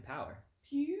 we have the power.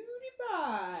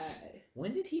 PewDiePie.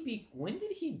 When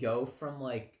did he go from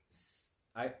like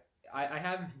I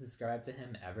haven't been subscribed to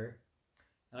him ever.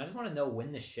 And I just want to know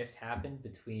when the shift happened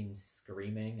between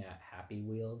screaming at Happy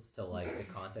Wheels to like the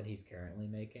content he's currently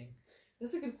making.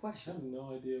 That's a good I question. have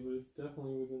no idea, but it's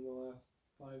definitely within the last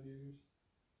 5 years.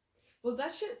 Well,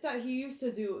 that shit that he used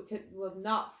to do would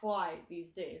not fly these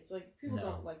days. Like, people No.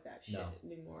 don't like that shit No.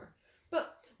 anymore.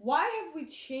 But why have we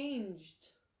changed?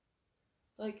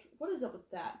 Like, what is up with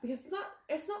that? Because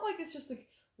it's not like it's just like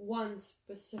one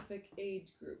specific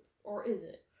age group, or is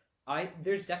it?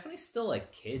 There's definitely still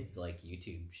like kids like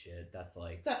YouTube shit that's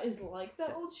like That is like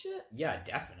that old shit? yeah,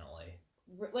 definitely.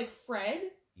 Like Fred?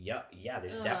 Yeah,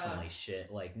 there's Ugh. definitely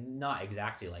shit like not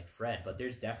exactly like Fred, but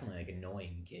there's definitely like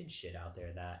annoying kid shit out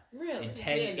there that Really? In Is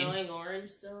ten- the annoying orange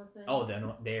still a thing? oh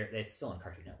it's still on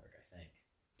Cartoon Network, I think.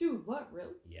 Dude, what?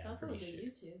 Really? Yeah, I I'm thought it was pretty on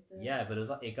sure. YouTube. though. Yeah, but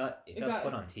it got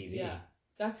put on TV. Yeah.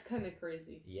 That's kind of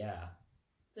crazy. Yeah.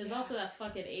 There's also that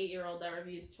fucking 8-year-old that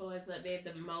reviews toys that made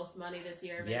the most money this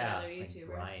year of any Yeah, other like YouTuber.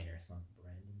 Brian or something.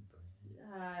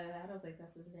 Brandon. I don't think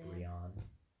that's his name. Brian.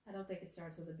 I don't think it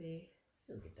starts with a B. I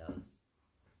feel like it does.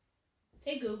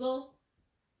 Hey Google,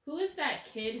 who is that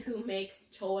kid who makes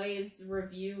toys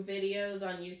review videos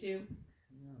on YouTube?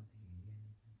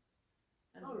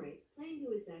 I don't know. Alright, playing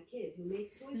Who Is That Kid Who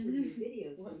Makes Toys Review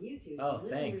Videos from YouTube. Oh, and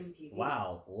Living thanks. Room TV.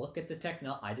 Wow, look at the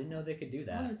technology. I didn't know they could do On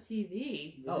that.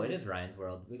 TV. Oh, it is Ryan's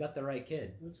World. We got the right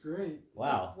kid. That's great.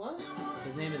 Wow. What?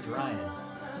 His name is Ryan.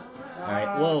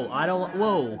 Alright, whoa, I don't.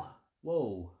 Whoa.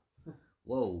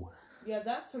 Yeah,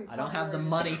 that's some. I don't have the copyrighted-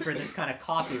 money for this kind of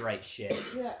copyright shit.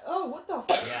 Yeah. Oh, what the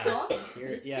Yeah. fuck? Here,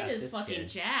 This yeah, kid is this fucking kid.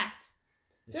 jacked.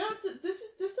 This They don't have to- this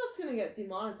stuff's gonna get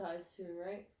demonetized soon,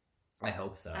 right? I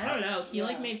hope so. I don't know. He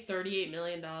like Yeah. made $38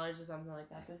 million or something like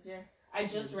that this year. I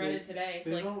just read it today.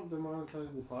 They Like, don't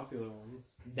demonetize the popular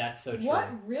ones. That's so true.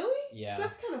 What? Really? Yeah.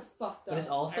 That's kind of fucked up. But it's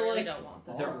I also really like don't want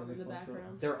this they're- song in the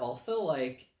background. they're also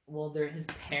like his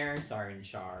parents are in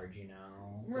charge, you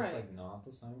know. So Right. it's like not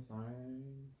the same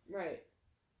thing. Right.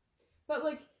 But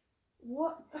like,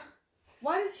 what?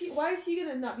 Why is he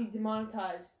gonna not be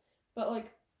demonetized? But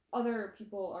like, other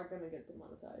people are gonna get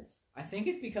demonetized. I think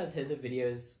it's because his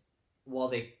videos, while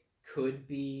they could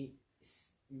be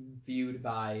viewed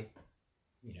by,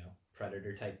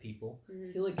 predator type people,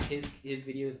 I feel like his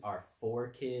videos are for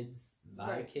kids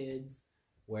by Right. kids,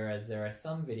 whereas there are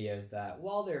some videos that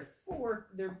while they're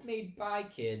made by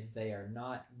kids, they are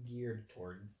not geared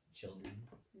towards children.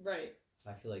 Right. So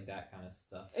I feel like that kind of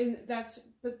stuff. And that's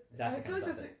That's I the kind feel of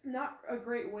like stuff that's not a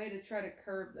great way to try to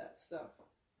curb that stuff.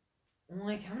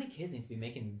 Like, how many kids need to be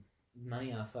making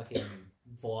money on fucking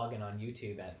vlogging on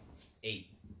YouTube at 8?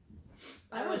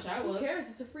 I wish I was. Who cares?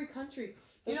 It's a free country.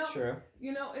 That's true.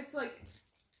 It's like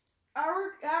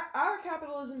our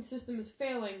capitalism system is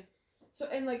failing. So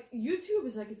and like YouTube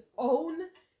is like its own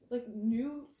like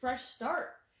new fresh start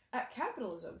at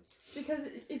capitalism because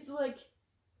it's like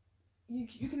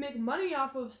you can make money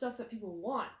off of stuff that people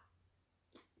want.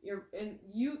 You're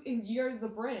the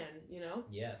brand, you know.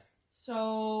 Yes.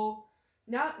 So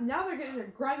now they're getting their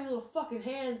grimy little fucking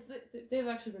hands. They've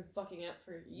actually been fucking up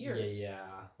for years. Yeah.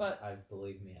 But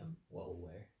believe me, I'm well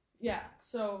aware. yeah,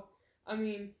 so I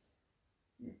mean,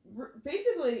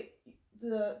 basically,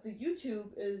 the YouTube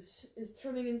is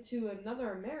turning into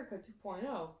another America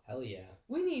 2.0. Hell yeah.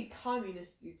 We need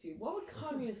communist YouTube. What would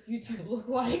communist YouTube look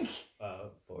like?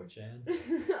 4chan.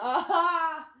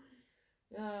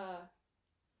 Ah,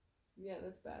 yeah,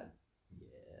 that's bad.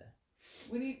 Yeah.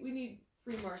 We need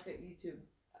free market YouTube.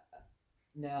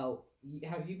 Now,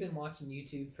 have you been watching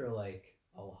YouTube for like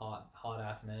a hot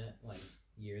ass minute, like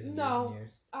years and No. years and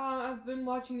years? I've been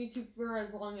watching YouTube for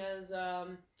as long as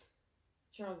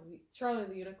Charlie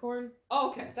the Unicorn.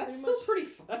 Oh, okay, that's Pretty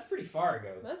still much. That's pretty far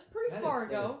ago. That's pretty That far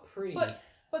is- that ago. is pretty.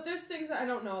 But there's things that I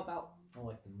don't know about. I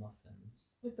like the muffins.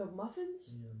 Like the muffins?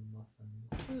 Yeah, the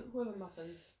muffins. Who are the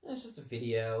muffins? It's just a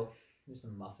video. There's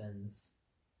some muffins.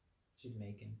 She's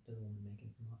making. The woman making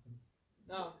some muffins.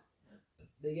 Oh.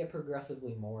 They get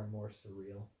progressively more and more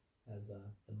surreal as the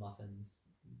muffins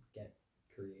get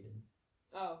created.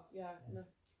 Oh, yeah. No.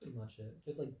 Pretty much it.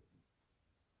 Just like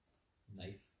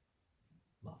knife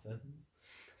muffins.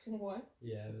 What?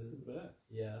 Yeah, it It's is. the best.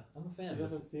 Yeah, I'm a fan You of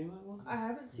this. haven't seen that one? I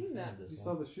haven't I'm a seen fan that. of this You one.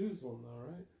 saw the shoes one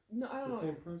though, right? No, I don't The know same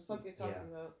what person. the fuck you're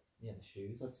talking about. Yeah, the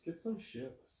shoes. Let's get some shoes.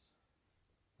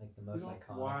 Like the You most don't-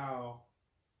 iconic. Wow.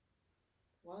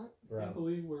 What? I can't Bro,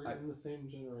 believe we're I- in the same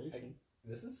generation.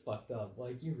 this is fucked up.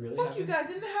 Like, you really Fuck you haven't- guys, I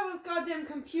didn't have a goddamn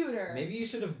computer. Maybe you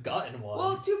should have gotten one.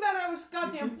 Well, too bad I was You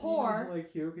goddamn didn't poor. even,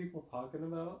 like hear people talking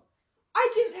about.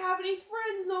 I didn't have any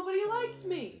friends, nobody liked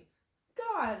me.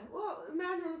 God. Well,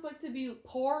 imagine what it's like to be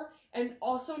poor and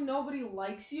also nobody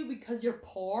likes you because you're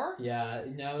poor. Yeah,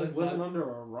 now, It's like living now under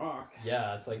a rock.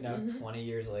 yeah, it's like now Mhm. 20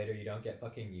 years later you don't get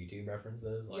fucking YouTube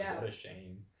references. Like, Yeah. what a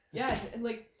shame. Yeah, and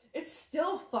like it's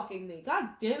still fucking me. God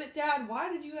damn it, Dad!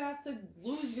 Why did you have to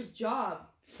lose your job?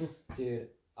 Dude,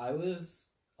 I was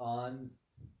on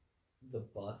the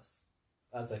bus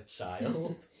as a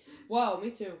child Whoa,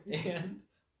 me too. and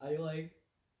I like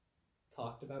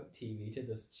talked about TV to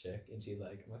this chick and she's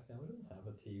like, my family doesn't have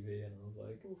a TV, and I was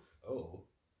like, Oof. oh,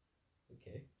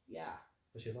 okay. Yeah.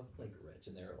 But she was also like rich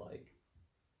and they were like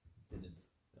didn't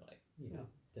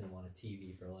didn't want a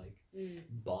TV for like Mm.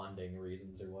 bonding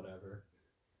reasons or whatever.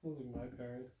 Sounds like my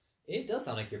parents. It does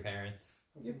sound like your parents.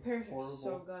 Your parents are Horrible.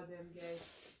 so goddamn gay.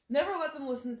 Never let them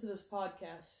listen to this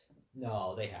podcast.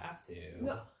 No, they have to.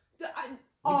 No.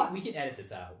 We can edit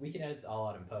this out. We can edit this all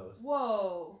out in post.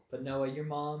 Whoa. But Noah, your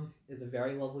mom is a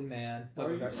very lovely man. Why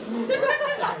are you-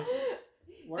 Sorry.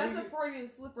 Why are That's a you- Freudian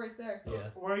slip right there. Yeah.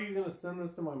 Why are you gonna send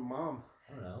this to my mom?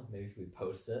 I don't know. Maybe if we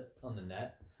post it on the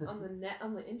net. On the net,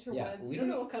 on the interwebs. Yeah. We don't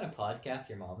know what kind of podcast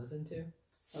your mom is into.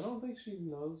 I don't think she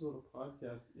knows what a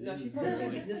podcast is. No, she This probably could, be,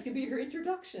 Really? this could be her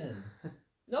introduction.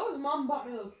 Noah's mom bought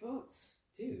me those boots.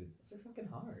 Dude, those are fucking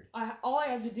hard. All I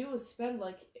had to do was spend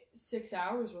like 6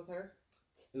 hours with her.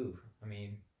 Ooh, I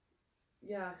mean,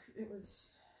 Yeah, it was.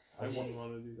 I wouldn't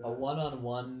want to do that. a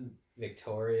one-on-one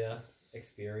Victoria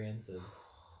experience is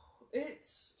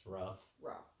It's it's rough.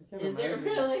 rough. I can't Is it imagine.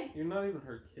 really? You're not even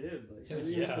her kid. Like, how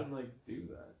do you Yeah. even like do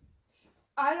that?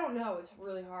 I don't know. It's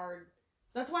really hard.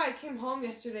 That's why I came home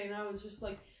yesterday and I was just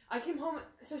like, I came home.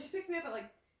 So she picked me up at like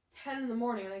 10 in the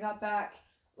morning and I got back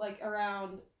like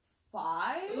around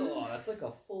 5. Oh, that's like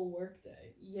a full work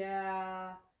day.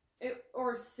 Yeah.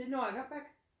 No, I got back.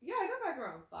 Yeah, I got back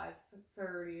around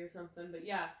 5:30 or something. But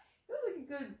yeah, it was like a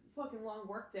good fucking long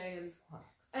work day,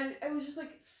 and it was just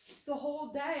like the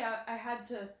whole day I had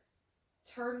to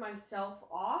turn myself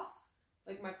off,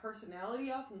 like my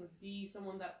personality off, and be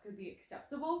someone that could be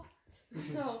acceptable.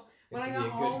 So You when have I to got be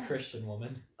a home, good Christian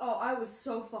woman. oh, I was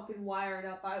so fucking wired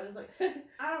up. I was like,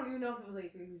 I don't even know if it was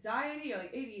like anxiety or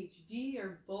like ADHD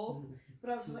or both. But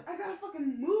I was just like, I gotta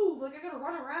fucking move. Like, I gotta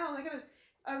run around.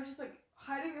 I was just like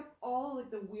hiding up all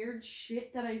like the weird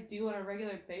shit that I do on a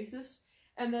regular basis.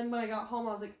 And then when I got home,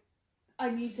 I was like, I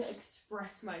need to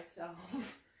express myself.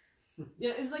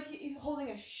 Yeah, it was like holding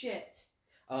a shit.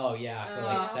 Oh yeah, for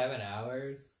like Uh, 7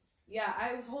 hours. Yeah,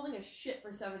 I was holding a shit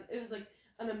for 7. It was like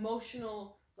an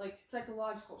emotional, like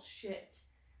psychological shit.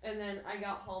 And then I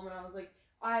got home and I was like,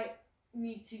 I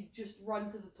need to just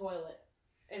run to the toilet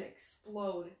and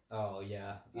explode. Oh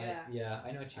yeah. Yeah.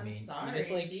 I know what you I'm mean. sorry. You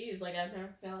just like Jeez, like I've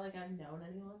never felt like I've known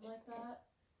anyone like that.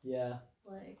 yeah.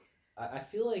 Like, I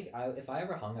feel like if I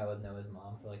ever hung out with Noah's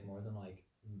mom for like more than like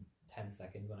 10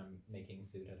 seconds when I'm making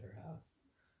food at her house,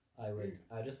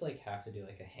 I just like have to do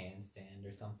like a handstand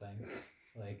or something.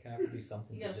 Like I have to do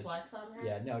something you to gotta just flex on her.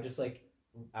 yeah, no, just like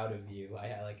out of view. I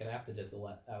have to just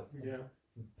let out Yeah.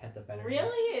 some pent up energy.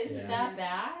 Really? Is Yeah. it that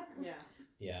bad? Yeah,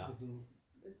 Yeah. Mhm.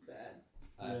 it's bad.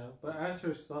 Yeah, but as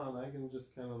her son, I can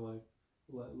just kind of like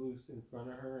let loose in front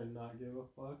of her and not give a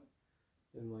fuck,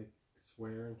 and like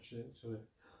swear and shit. She'll be like,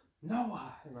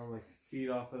 Noah, and I'm like feed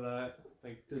off of that,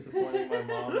 like disappointing my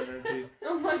mom energy.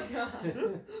 Oh my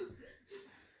god.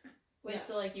 Wait, Yeah.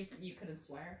 so like you couldn't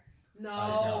swear? No.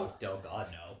 No, oh God,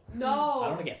 no. No. I don't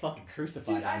want to get fucking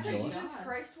crucified, Dude, I said Angela. Jesus God.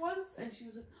 Christ once, and she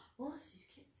was like, Melissa, you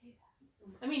can't say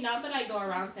that. I mean, not that I go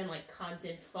around saying like cunt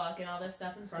and fuck and all this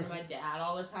stuff in front of my dad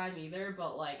all the time either,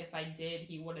 but like if I did,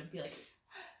 he wouldn't be like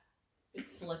he'd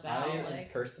flip out. I am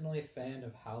Like, personally a fan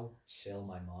of how chill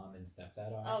my mom and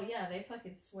stepdad are. oh yeah, they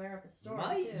fucking swear up a storm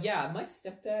my too. my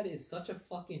stepdad is such a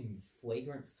fucking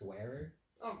flagrant swearer.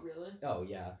 Oh, really? Oh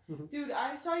yeah. Dude,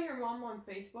 I saw your mom on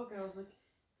Facebook, and I was like,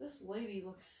 this lady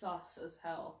looks sus as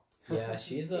hell. Yeah,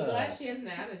 she's I'm glad a she hasn't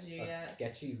added you a yet.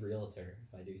 sketchy realtor,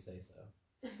 if I do say so.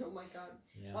 Oh my god.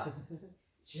 Yeah. What?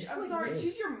 She's I'm like sorry, really-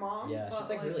 she's your mom. Yeah, but, she's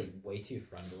like really way too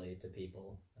friendly to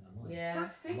people. And I'm like, Yeah,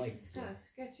 Her face like, is kind of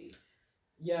sketchy.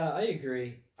 yeah, I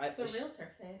agree. it's the realtor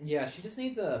face. Yeah, she just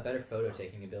needs better photo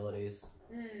taking abilities.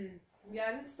 Yeah,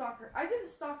 I didn't stalk her. I didn't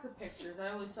stalk her pictures. I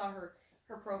only saw her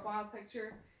profile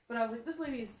picture. But I was like, this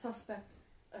lady is suspect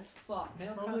as fuck.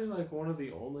 Man, Probably like one of the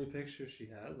only pictures she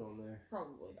has on there.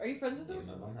 Probably. Are you friends with her? Dude,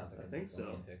 my mom has like I a think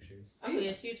million so. pictures. Oh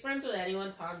yeah, she's friends with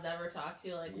anyone Tom's ever talked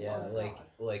to. Like, Yeah, once.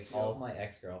 like all of my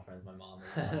ex girlfriends, my mom's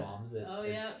it. Oh,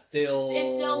 is yeah. still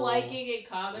It's still liking and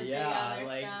commenting yeah, on their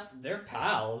like stuff. they're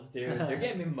pals, dude. They're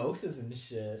getting mimosas and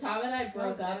shit. Tom and I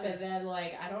broke Oh, up, yeah. and then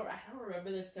like I don't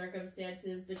remember the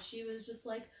circumstances, but she was just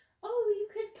like, oh, you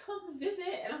could come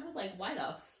visit. And I was like, why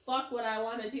the fuck would I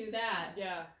want to do that?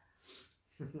 Yeah.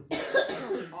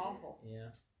 That was awful. Yeah.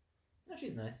 No,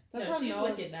 she's nice. That's No, how she's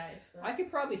Noah's- wicked nice. But... I could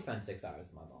probably spend 6 hours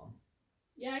with my mom.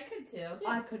 Yeah, I could too.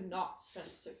 I could not spend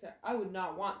 6 hours. I would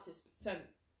not want to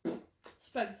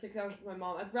spend 6 hours with my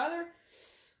mom. I'd rather.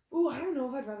 Ooh, I don't know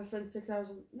if I'd rather spend 6 hours.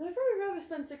 I'd probably rather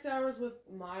spend 6 hours with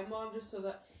my mom just so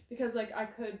that because like I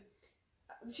could.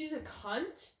 She's a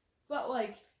cunt, but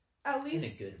like at least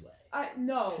In a good way.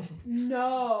 no,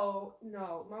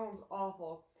 my mom's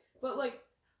awful. But like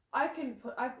I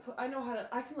know how to.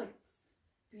 I can like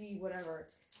be whatever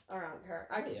around her.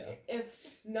 Yeah. If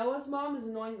Noah's mom is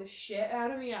annoying the shit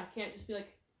out of me, I can't just be like,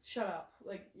 shut up,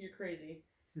 like you're crazy.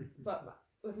 But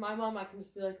with my mom, I can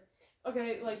just be like,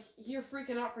 okay, like you're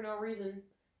freaking out for no reason,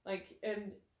 like,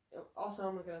 and also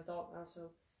I'm like an adult now, so.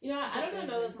 You know, I don't know Okay.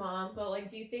 Noah's mom, but like,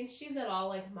 do you think she's at all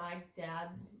like my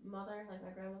dad's mother, like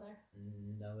my grandmother?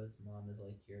 Noah's mom is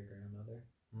like your grandmother.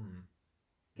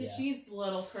 Because Yeah. she's a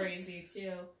little crazy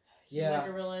too. She's Yeah. like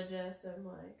a religious and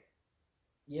like.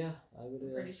 Yeah, I would.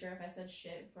 I'm pretty sure if I said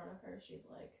shit in front of her, she'd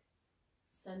like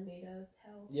send me to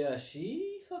hell. Yeah,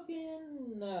 she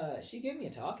fucking. She gave me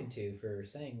a talking to for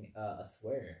saying a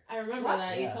swear. I remember What?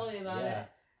 that. Yeah, You told me about yeah.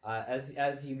 it.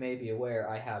 As you may be aware,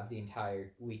 I have the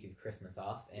entire week of Christmas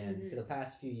off, and Mhm. for the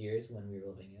past few years, when we were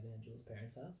living at Angela's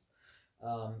parents' house,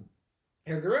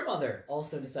 her grandmother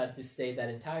also decided to stay that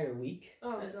entire week.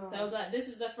 Oh I'm god. so glad. This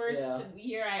is the first Yeah.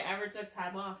 year I ever took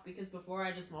time off because before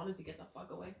I just wanted to get the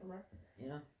fuck away from her.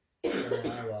 Yeah. So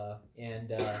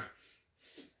now,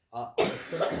 on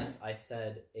Christmas, I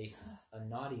said a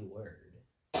naughty word,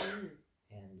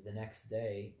 and the next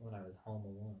day, when I was home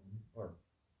alone, or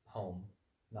home,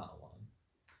 not alone,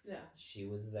 Yeah. she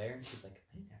was there, and she's like,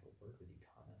 I didn't have a word with you,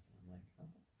 Thomas. And I'm like, I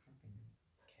don't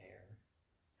fucking care.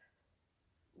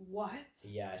 What?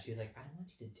 Yeah, she was like, I don't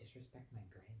want you to disrespect my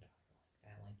granddaughter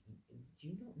like that. Like,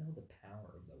 you don't know the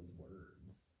power of those words.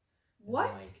 And I'm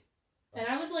What? like, And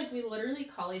I was like, we literally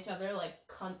call each other like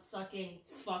cunt sucking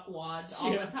fuckwads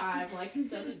all Yeah. the time. Like, it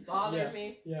doesn't bother Yeah.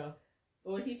 me. yeah.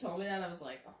 But when he told me that, I was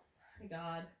like, oh my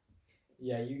god.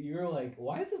 Yeah, you were like,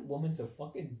 why is this woman so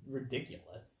fucking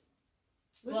ridiculous?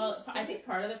 Well, I think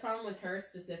part of the problem with her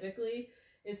specifically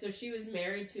is so she was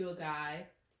married to a guy,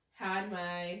 had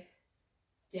my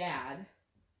dad,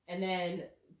 and then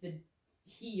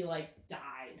he like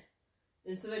died.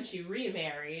 And so then she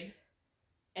remarried,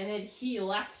 and then he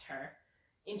left her.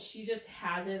 And she just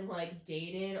hasn't like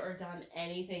dated or done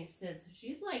anything since. So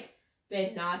she's like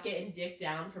been not getting dick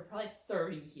down for probably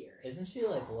 30 years. Isn't she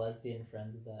like lesbian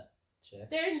friends with that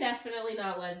chick? They're definitely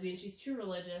not lesbian. She's too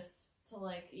religious to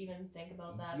like even think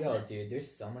about that. Yo, but- dude,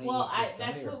 there's so many. well, there's so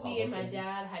that's many what me and my Republicans.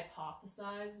 dad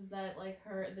hypothesize is that like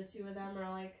the two of them are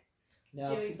like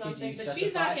No, doing could something, you but specify?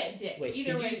 she's not getting dick. Wait,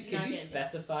 Either could way, you, she's could not you getting dick.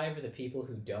 specify for the people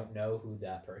who don't know who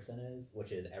that person is,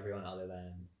 which is everyone other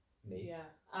than me? Yeah.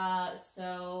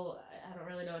 So I don't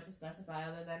really know what to specify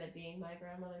other than it being my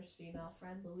grandmother's female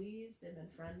friend Louise. They've been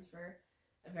friends for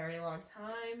a very long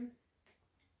time.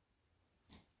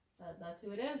 That's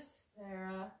who it is.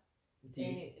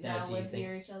 They now do you live think?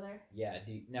 near each other. Yeah.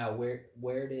 Now,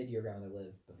 where did your grandmother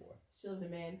live before, She lived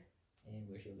in Maine. and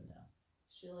where she live now?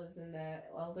 She lives in the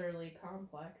elderly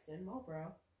complex in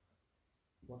Marlboro,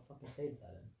 What fucking state is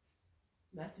that in?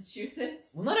 Massachusetts.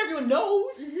 Well, not everyone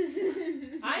knows.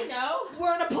 I know.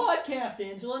 We're on a podcast,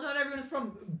 Angela. Not everyone is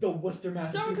from the Worcester,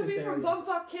 Massachusetts Someone could be area. from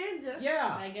Bumfuck, Kansas.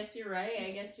 Yeah. I guess you're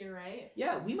right.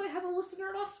 Yeah, we might have a listener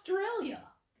in Australia.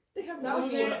 They have That no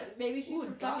would be idea. Maybe she's Ooh,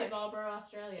 from exotic. fucking Marlboro,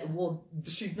 Australia. Well,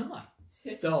 she's not.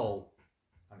 Though,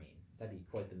 I mean, that'd be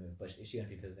quite the move. But is she gonna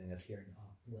be visiting us here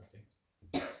in Worcester?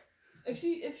 If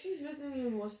she's visiting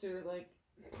in Worcester, like.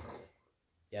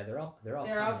 Yeah, they're all They're all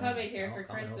coming here They're all for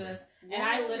coming over. Christmas. And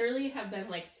I literally have been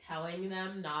like telling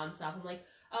them nonstop. I'm like,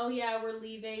 oh yeah, we're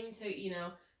leaving to, you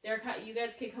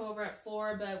guys can come over at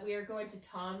 4, but we are going to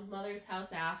Tom's mother's house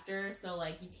after. So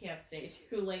like, you can't stay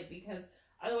too late because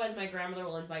otherwise my grandmother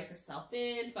will invite herself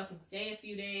in, fucking stay a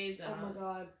few days. Oh my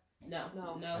god. No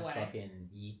I'd way. fucking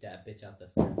yeet that bitch out the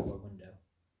third floor window.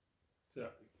 So,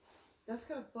 That's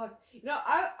kind of fucked. You know,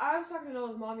 I was talking to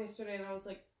Noah's mom yesterday, and I was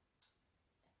like,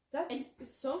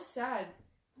 it's so sad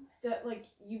that like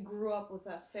you grew up with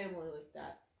that family like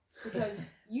that because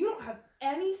you don't have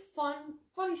any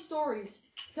funny stories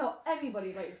to tell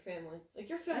anybody about your family. Like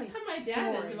your family. That's how my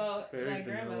dad is boring. about Very my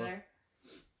vanilla. grandmother.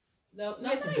 No, We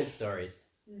had not some my, good stories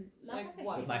not Like my-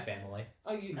 what? with my family.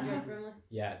 Oh, you Uh-huh. have family?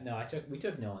 Yeah, no, we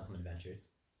took Noah on some adventures.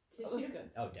 Did Oh, you? that's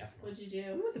good. Oh, definitely. What'd you We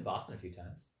do? went to Boston a few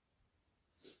times.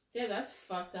 Damn, that's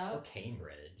fucked Or up.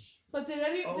 Cambridge. But did Oh,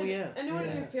 anyone yeah. in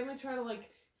Yeah. your family try to like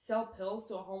sell pills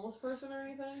to a homeless person or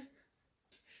anything?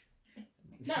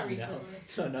 Not recently.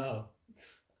 No.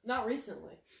 Not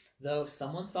recently. Though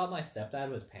someone thought my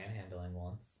stepdad was panhandling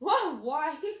once. Whoa,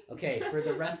 why? Okay, for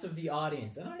the rest of the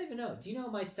audience, I don't even know. Do you know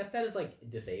my stepdad is like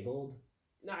disabled?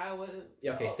 No, I wouldn't.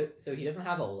 Yeah, okay, no. so he doesn't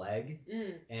have a leg,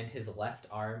 Mm. and his left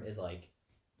arm is like,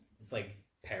 it's like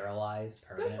paralyzed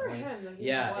Good for permanently. him. That he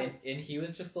Yeah, has a wife. and he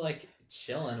was just like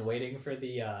chilling, waiting for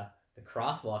the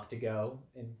crosswalk to go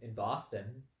in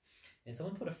Boston, and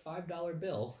someone put a $5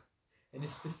 bill in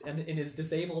his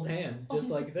disabled hand, just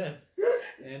like this,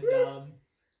 and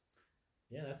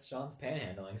yeah, that's Sean's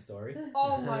panhandling story.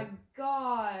 Oh my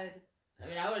god. I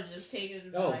mean, I would have just taken it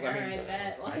and Oh, been like, I mean, alright,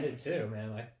 bet. I did too,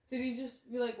 man. Did he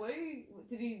just be like, what are you,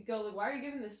 did he go like, why are you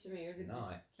giving this to me? Or did No,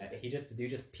 he just the dude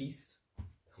just pieced.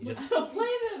 He just I don't blame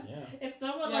him. yeah. If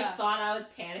someone Yeah. like thought I was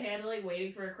panhandling,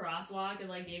 waiting for a crosswalk, and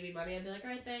like gave me money, I'd be like,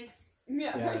 alright, thanks.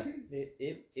 Yeah. Yeah,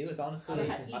 it was honestly I'm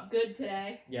gonna eat good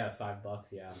today. yeah, $5,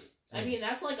 yeah. I mean,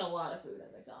 that's like a lot of food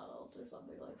at McDonald's or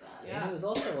something like that. Yeah. And it was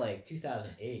also like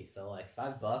 2008, so like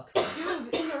 $5.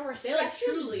 Dude, in the recession, They like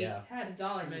truly Yeah. had a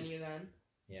dollar menu then.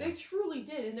 Yeah. they truly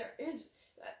did. And there is,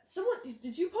 someone,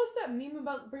 did you post that meme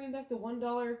about bringing back the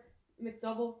 $1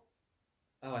 McDouble?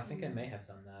 Oh, I think I may have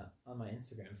done that on my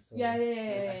Instagram story. Yeah.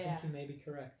 I think you may be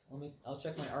correct. I'll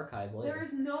check my archive later. There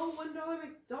is no $1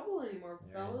 McDouble anymore,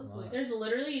 There is fellas. not. Like, There's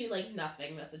literally like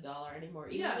nothing that's a dollar anymore.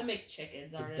 Even Yeah. the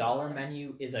McChickens aren't The a dollar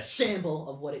menu is a shamble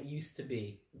of what it used to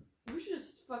be. we should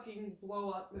just fucking blow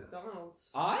up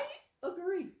McDonald's. I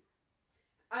agree.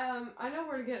 I know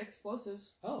where to get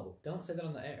explosives. Oh, don't say that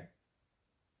on the air.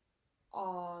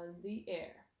 On the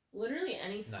air. Literally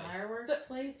any Nice. fireworks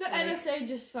place. The like- NSA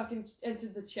just fucking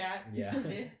entered the chat. Yeah.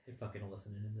 They're fucking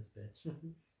listening in this bitch.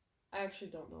 I actually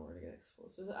don't know where to get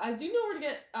explosives. I do know where to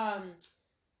get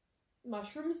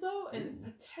mushrooms though, and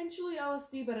potentially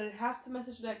LSD, but I'd have to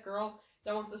message that girl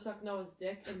that wants to suck Noah's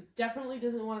dick and definitely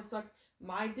doesn't want to suck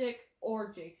my dick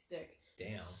or Jake's dick.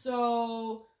 Damn.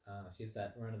 So She's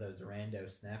that one of those rando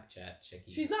Snapchat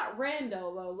chickies. she's not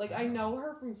rando though. Like I Oh. know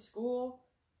her from school.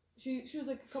 She was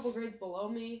like a couple grades below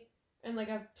me, and like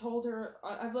I've told her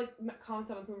I've like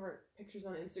commented on some of her pictures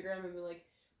on Instagram and been like,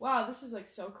 wow, this is like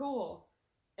so cool.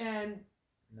 And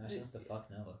Now she wants to fuck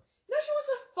Noah. now she wants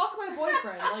to fuck my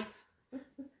boyfriend. Like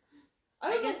I I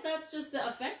don't know. guess that's just the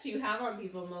effect you have on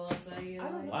people, Melissa. You I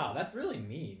don't like- know. Wow, that's really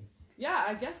mean. Yeah,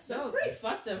 I guess so. That's pretty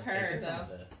fucked of I'm her, taking some though. of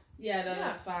this. Yeah, no, Yeah.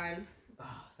 that's fine.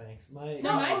 Oh, thanks. No,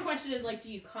 No. my question is like,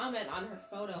 do you comment on her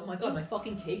photo? Oh my god, my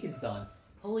fucking cake is done.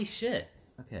 Holy shit.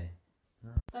 Okay.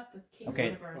 Stop the cake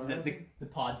Okay. from burning. The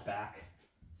pod's back.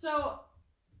 So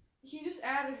he just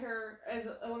added her as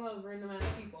one of those random ass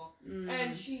people,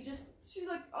 and she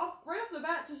like right off the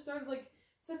bat just started like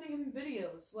sending him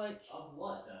videos like Of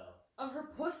what though? of her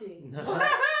pussy.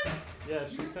 Yeah,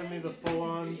 she sent me the full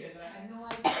on I had no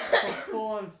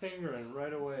idea. fingering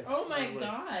right away. Oh my Right away.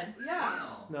 god.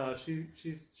 Yeah. No, she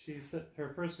sent her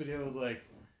first video was like,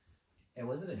 And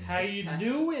was it a "How knife you test?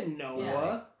 doing,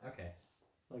 Noah?" Yeah. Okay.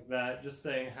 Like that, just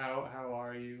saying how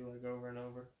are you like over and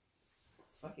over.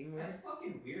 It's fucking weird. That's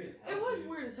fucking weird as hell. It was dude.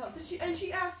 weird as hell.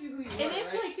 She asked you who you were, And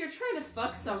if right? like you're trying to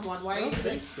fuck someone, why I are you don't like,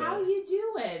 think so. how you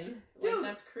doing? Like Dude.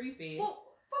 that's creepy. Well,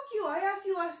 fuck you. I asked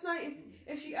you last night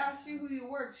if she asked you who you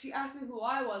were. She asked me who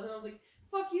I was, and I was like,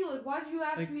 fuck you. Like, why'd you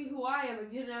ask Like- me who I am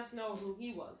if you didn't ask Noah who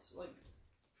he was? Like,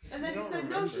 and then I you don't said,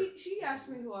 no, remember. she asked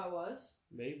me who I was.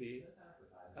 Maybe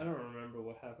I don't remember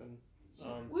what happened.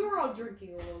 We were all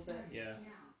drinking a little bit. Yeah,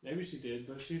 maybe she did,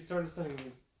 but she started sending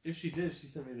me. If she did, she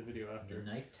sent me the video The after.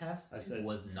 knife test I said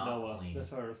was not Noah. clean. That's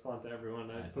how I respond to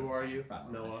everyone. I Who are you?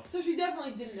 forgot. Noah. So she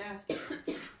definitely didn't ask you.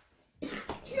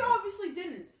 She obviously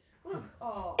didn't.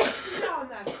 Oh, now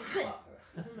I'm actually fuck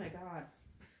her. Oh my god.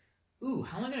 Ooh,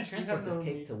 how am I gonna transport have this no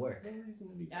cake need- to work? No reason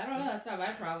to be. I don't know. That's not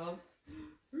my problem.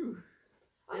 I'm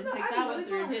Didn't not- think I'm that one really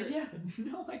through, not did hurt. you?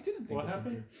 No, I didn't think What this one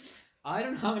happened? through. I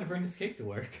don't know how I'm gonna bring this cake to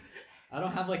work. I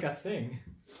don't have like a thing.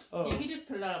 Oh, You could just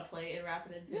put it on a plate and wrap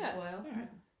it in tin Yeah. foil.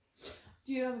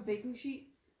 Do you have a baking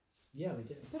sheet? Yeah, we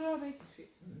did. Put it on a baking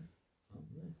sheet. Oh,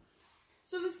 yeah.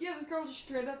 So this girl just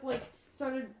straight up like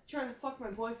started trying to fuck my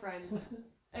boyfriend,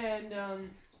 and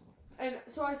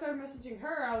so I started messaging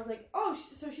her. I was like, oh,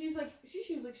 so she's like she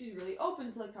seems like she's really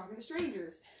open to like talking to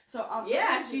strangers. So I'll start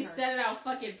Yeah, messaging she her. sent out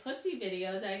fucking pussy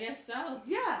videos. I guess so.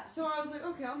 Yeah, so I was like,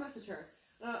 okay, I'll message her,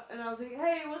 and I was like,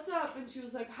 hey, what's up? And she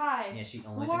was like, hi. Yeah, she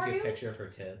only Who sent are you a you? picture of her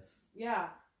tits. Yeah.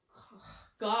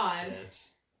 God. Bitch.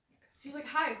 She's like,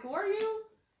 hi, who are you?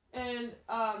 And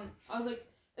I was like,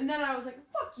 and then I was like,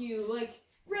 fuck you, like,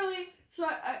 really? So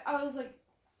I was like,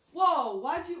 whoa,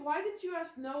 why didn't you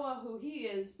ask Noah who he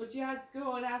is, but you had to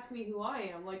go and ask me who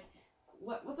I am? Like,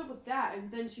 what's up with that?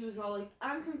 And then she was all like,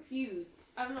 I'm confused.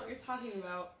 I don't know what you're talking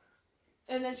about.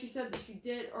 And then she said that she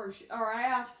did, or I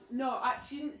asked,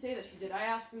 she didn't say that she did. I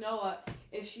asked Noah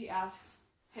if she asked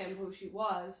him who she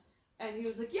was, and he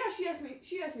was like, yeah, she asked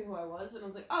me who I was, and I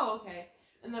was like, oh, okay.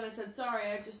 And then I said,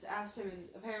 sorry, I just asked him, and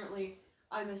apparently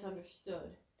I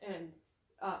misunderstood, and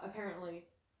apparently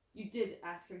you did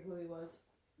ask him who he was.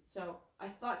 So I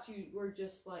thought you were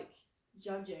just like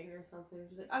judging or something.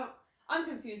 She's like, I'm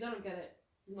confused. I don't get it.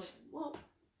 I'm like, well,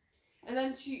 and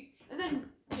then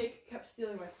Jake kept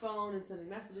stealing my phone and sending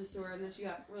messages to her, and then she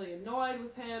got really annoyed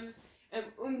with him. And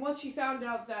once she found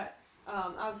out that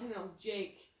I was hanging out with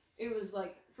Jake, it was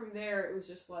like from there it was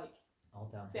just like all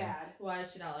down bad. Why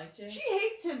does she not like Jake? She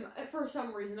hates him for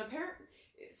some reason. Apparently.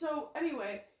 So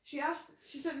anyway, she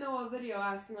sent Noah a video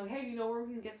asking like, "Hey, do you know where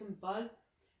we can get some bud?"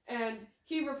 And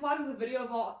he replied with a video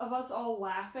of us all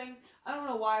laughing. I don't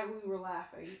know why we were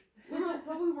laughing.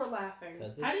 But we were laughing.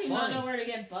 How do you not know where to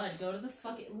get bud? Go to the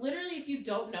fucking... Literally, if you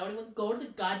don't know anyone, go to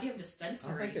the goddamn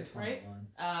dispensary. I think they're 21. Right?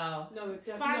 Oh. No,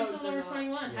 find someone over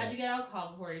 21. Yeah. How'd you get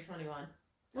alcohol before you're 21?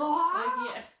 Oh,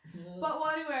 Like, yeah. But well,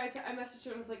 anyway, I messaged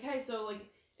her and was like, hey, so like,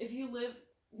 if you live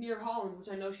near Holland, which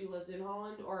I know she lives in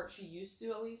Holland, or she used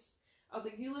to at least, I was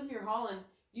like, if you live near Holland,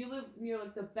 you live near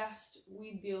like the best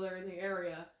weed dealer in the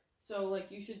area, so like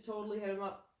you should totally hit him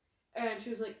up. And she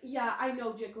was like, yeah, I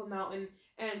know Jekyll Mountain,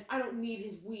 and I don't need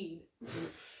his weed.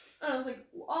 And I was like,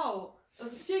 oh. I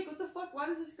was like, Jake, what the fuck? Why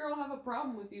does this girl have a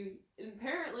problem with you? And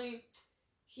apparently,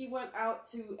 he went out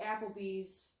to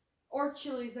Applebee's or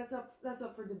Chili's. That's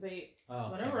up for debate.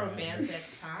 Oh, what a romantic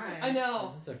time. I know.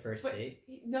 Is this their first But date?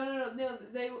 No.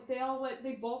 They all went.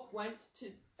 They both went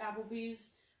to Applebee's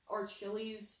or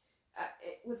Chili's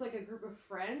with like a group of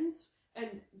friends, and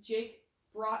Jake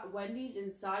brought Wendy's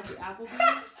inside the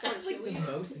Applebee's. That's like the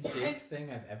most Jake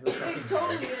thing I've ever fucking It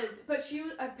totally heard. is. But she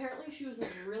was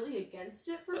like really against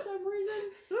it for some reason,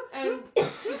 and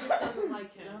she just doesn't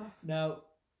like him. Now,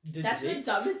 That's the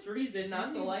dumbest reason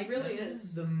not to like really him.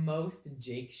 is. The most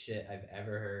Jake shit I've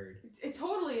ever heard. It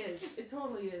totally is. It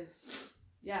totally is.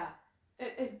 Yeah.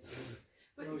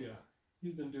 But Oh yeah,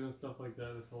 he's been doing stuff like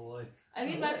that his whole life. I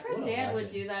mean, What my friend a Dan would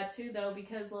legend. do that too, though,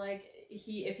 because like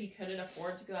if he couldn't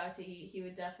afford to go out to eat, he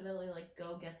would definitely like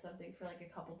go get something for like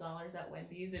a couple dollars at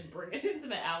Wendy's and bring it into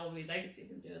the Applebee's. I could see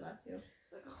him doing that too.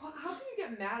 like, how can you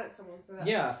get mad at someone for that?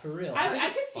 Yeah, for real. I think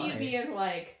could it's see you funny. being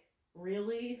like,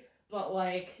 really? But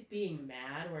like being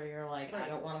mad where you're like, I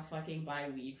don't want to fucking buy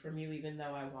weed from you even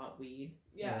though I want weed.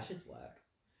 Yeah, Yeah. that shit's whack.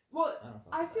 Well, I don't.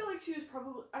 I feel like she was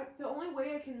probably the only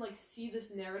way I can like see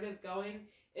this narrative going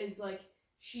is like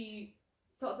she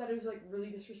felt that it was like really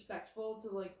disrespectful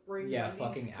to like bring Yeah, Wendy's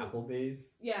fucking to,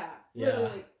 Applebee's. Yeah, Yeah. literally,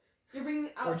 like, you're bringing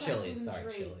Or outside Chili's, food and sorry,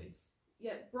 drink. Chili's.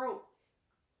 Yeah, bro.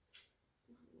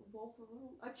 Both of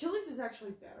them. Chili's is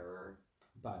actually better.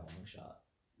 By a long shot.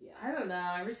 Yeah, I don't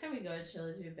know. Every time we go to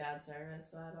Chili's, we have bad service,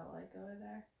 so I don't like going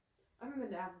there. I haven't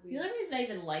been to Applebee's. The only reason I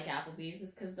even like Applebee's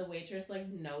is because the waitress like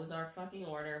knows our fucking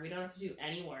order. We don't have to do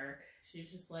any work.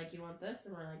 She's just like, "You want this?"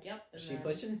 And we're like, "Yep." And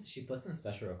She puts in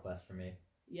special requests for me.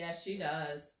 Yeah, she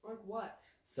does. Like what?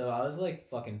 So I was like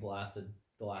fucking blasted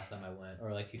the last time I went,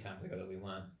 or like 2 times ago that we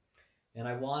went. And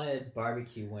I wanted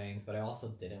barbecue wings, but I also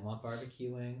didn't want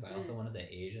barbecue wings. I also wanted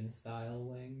the Asian style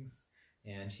wings,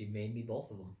 and she made me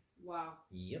both of them. Wow,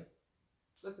 Yep.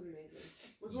 that's amazing.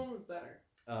 Which one was better?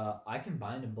 I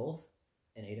combined them both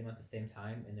and ate them at the same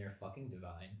time, and they're fucking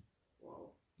divine.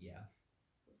 Whoa, Yeah.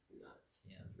 that's nuts.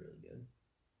 Yeah, it's really good.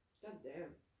 God damn.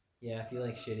 Yeah, if you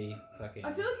like shitty fucking.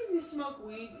 I feel like if you smoke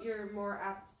weed, you're more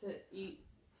apt to eat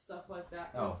stuff like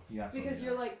that. you Because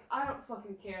you're like, I don't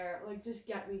fucking care. Like, just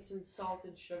get me some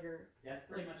salted sugar. That's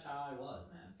pretty much how I was,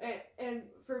 man. And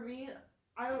for me,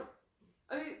 I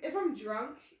mean, if I'm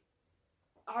drunk,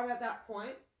 I'm at that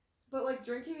point. But, like,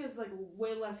 drinking is, like,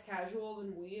 way less casual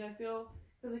than weed, I feel.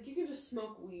 Because, like, you can just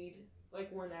smoke weed, like,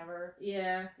 whenever.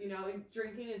 Yeah. You know, and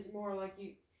drinking is more like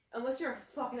you... Unless you're a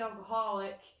fucking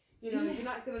alcoholic, you know, you're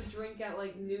not gonna drink at,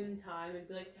 like, noontime and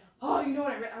be like, oh, you know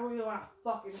what, I really want a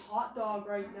fucking hot dog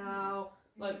right now.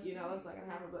 Like, you know, that's not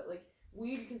gonna happen. But, like,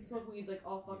 weed, you can smoke weed, like,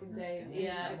 all fucking day. And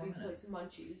Yeah. just get these, like,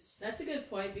 munchies. That's a good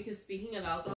point because speaking of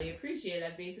alcohol, I appreciate it.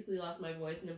 I've basically lost my voice and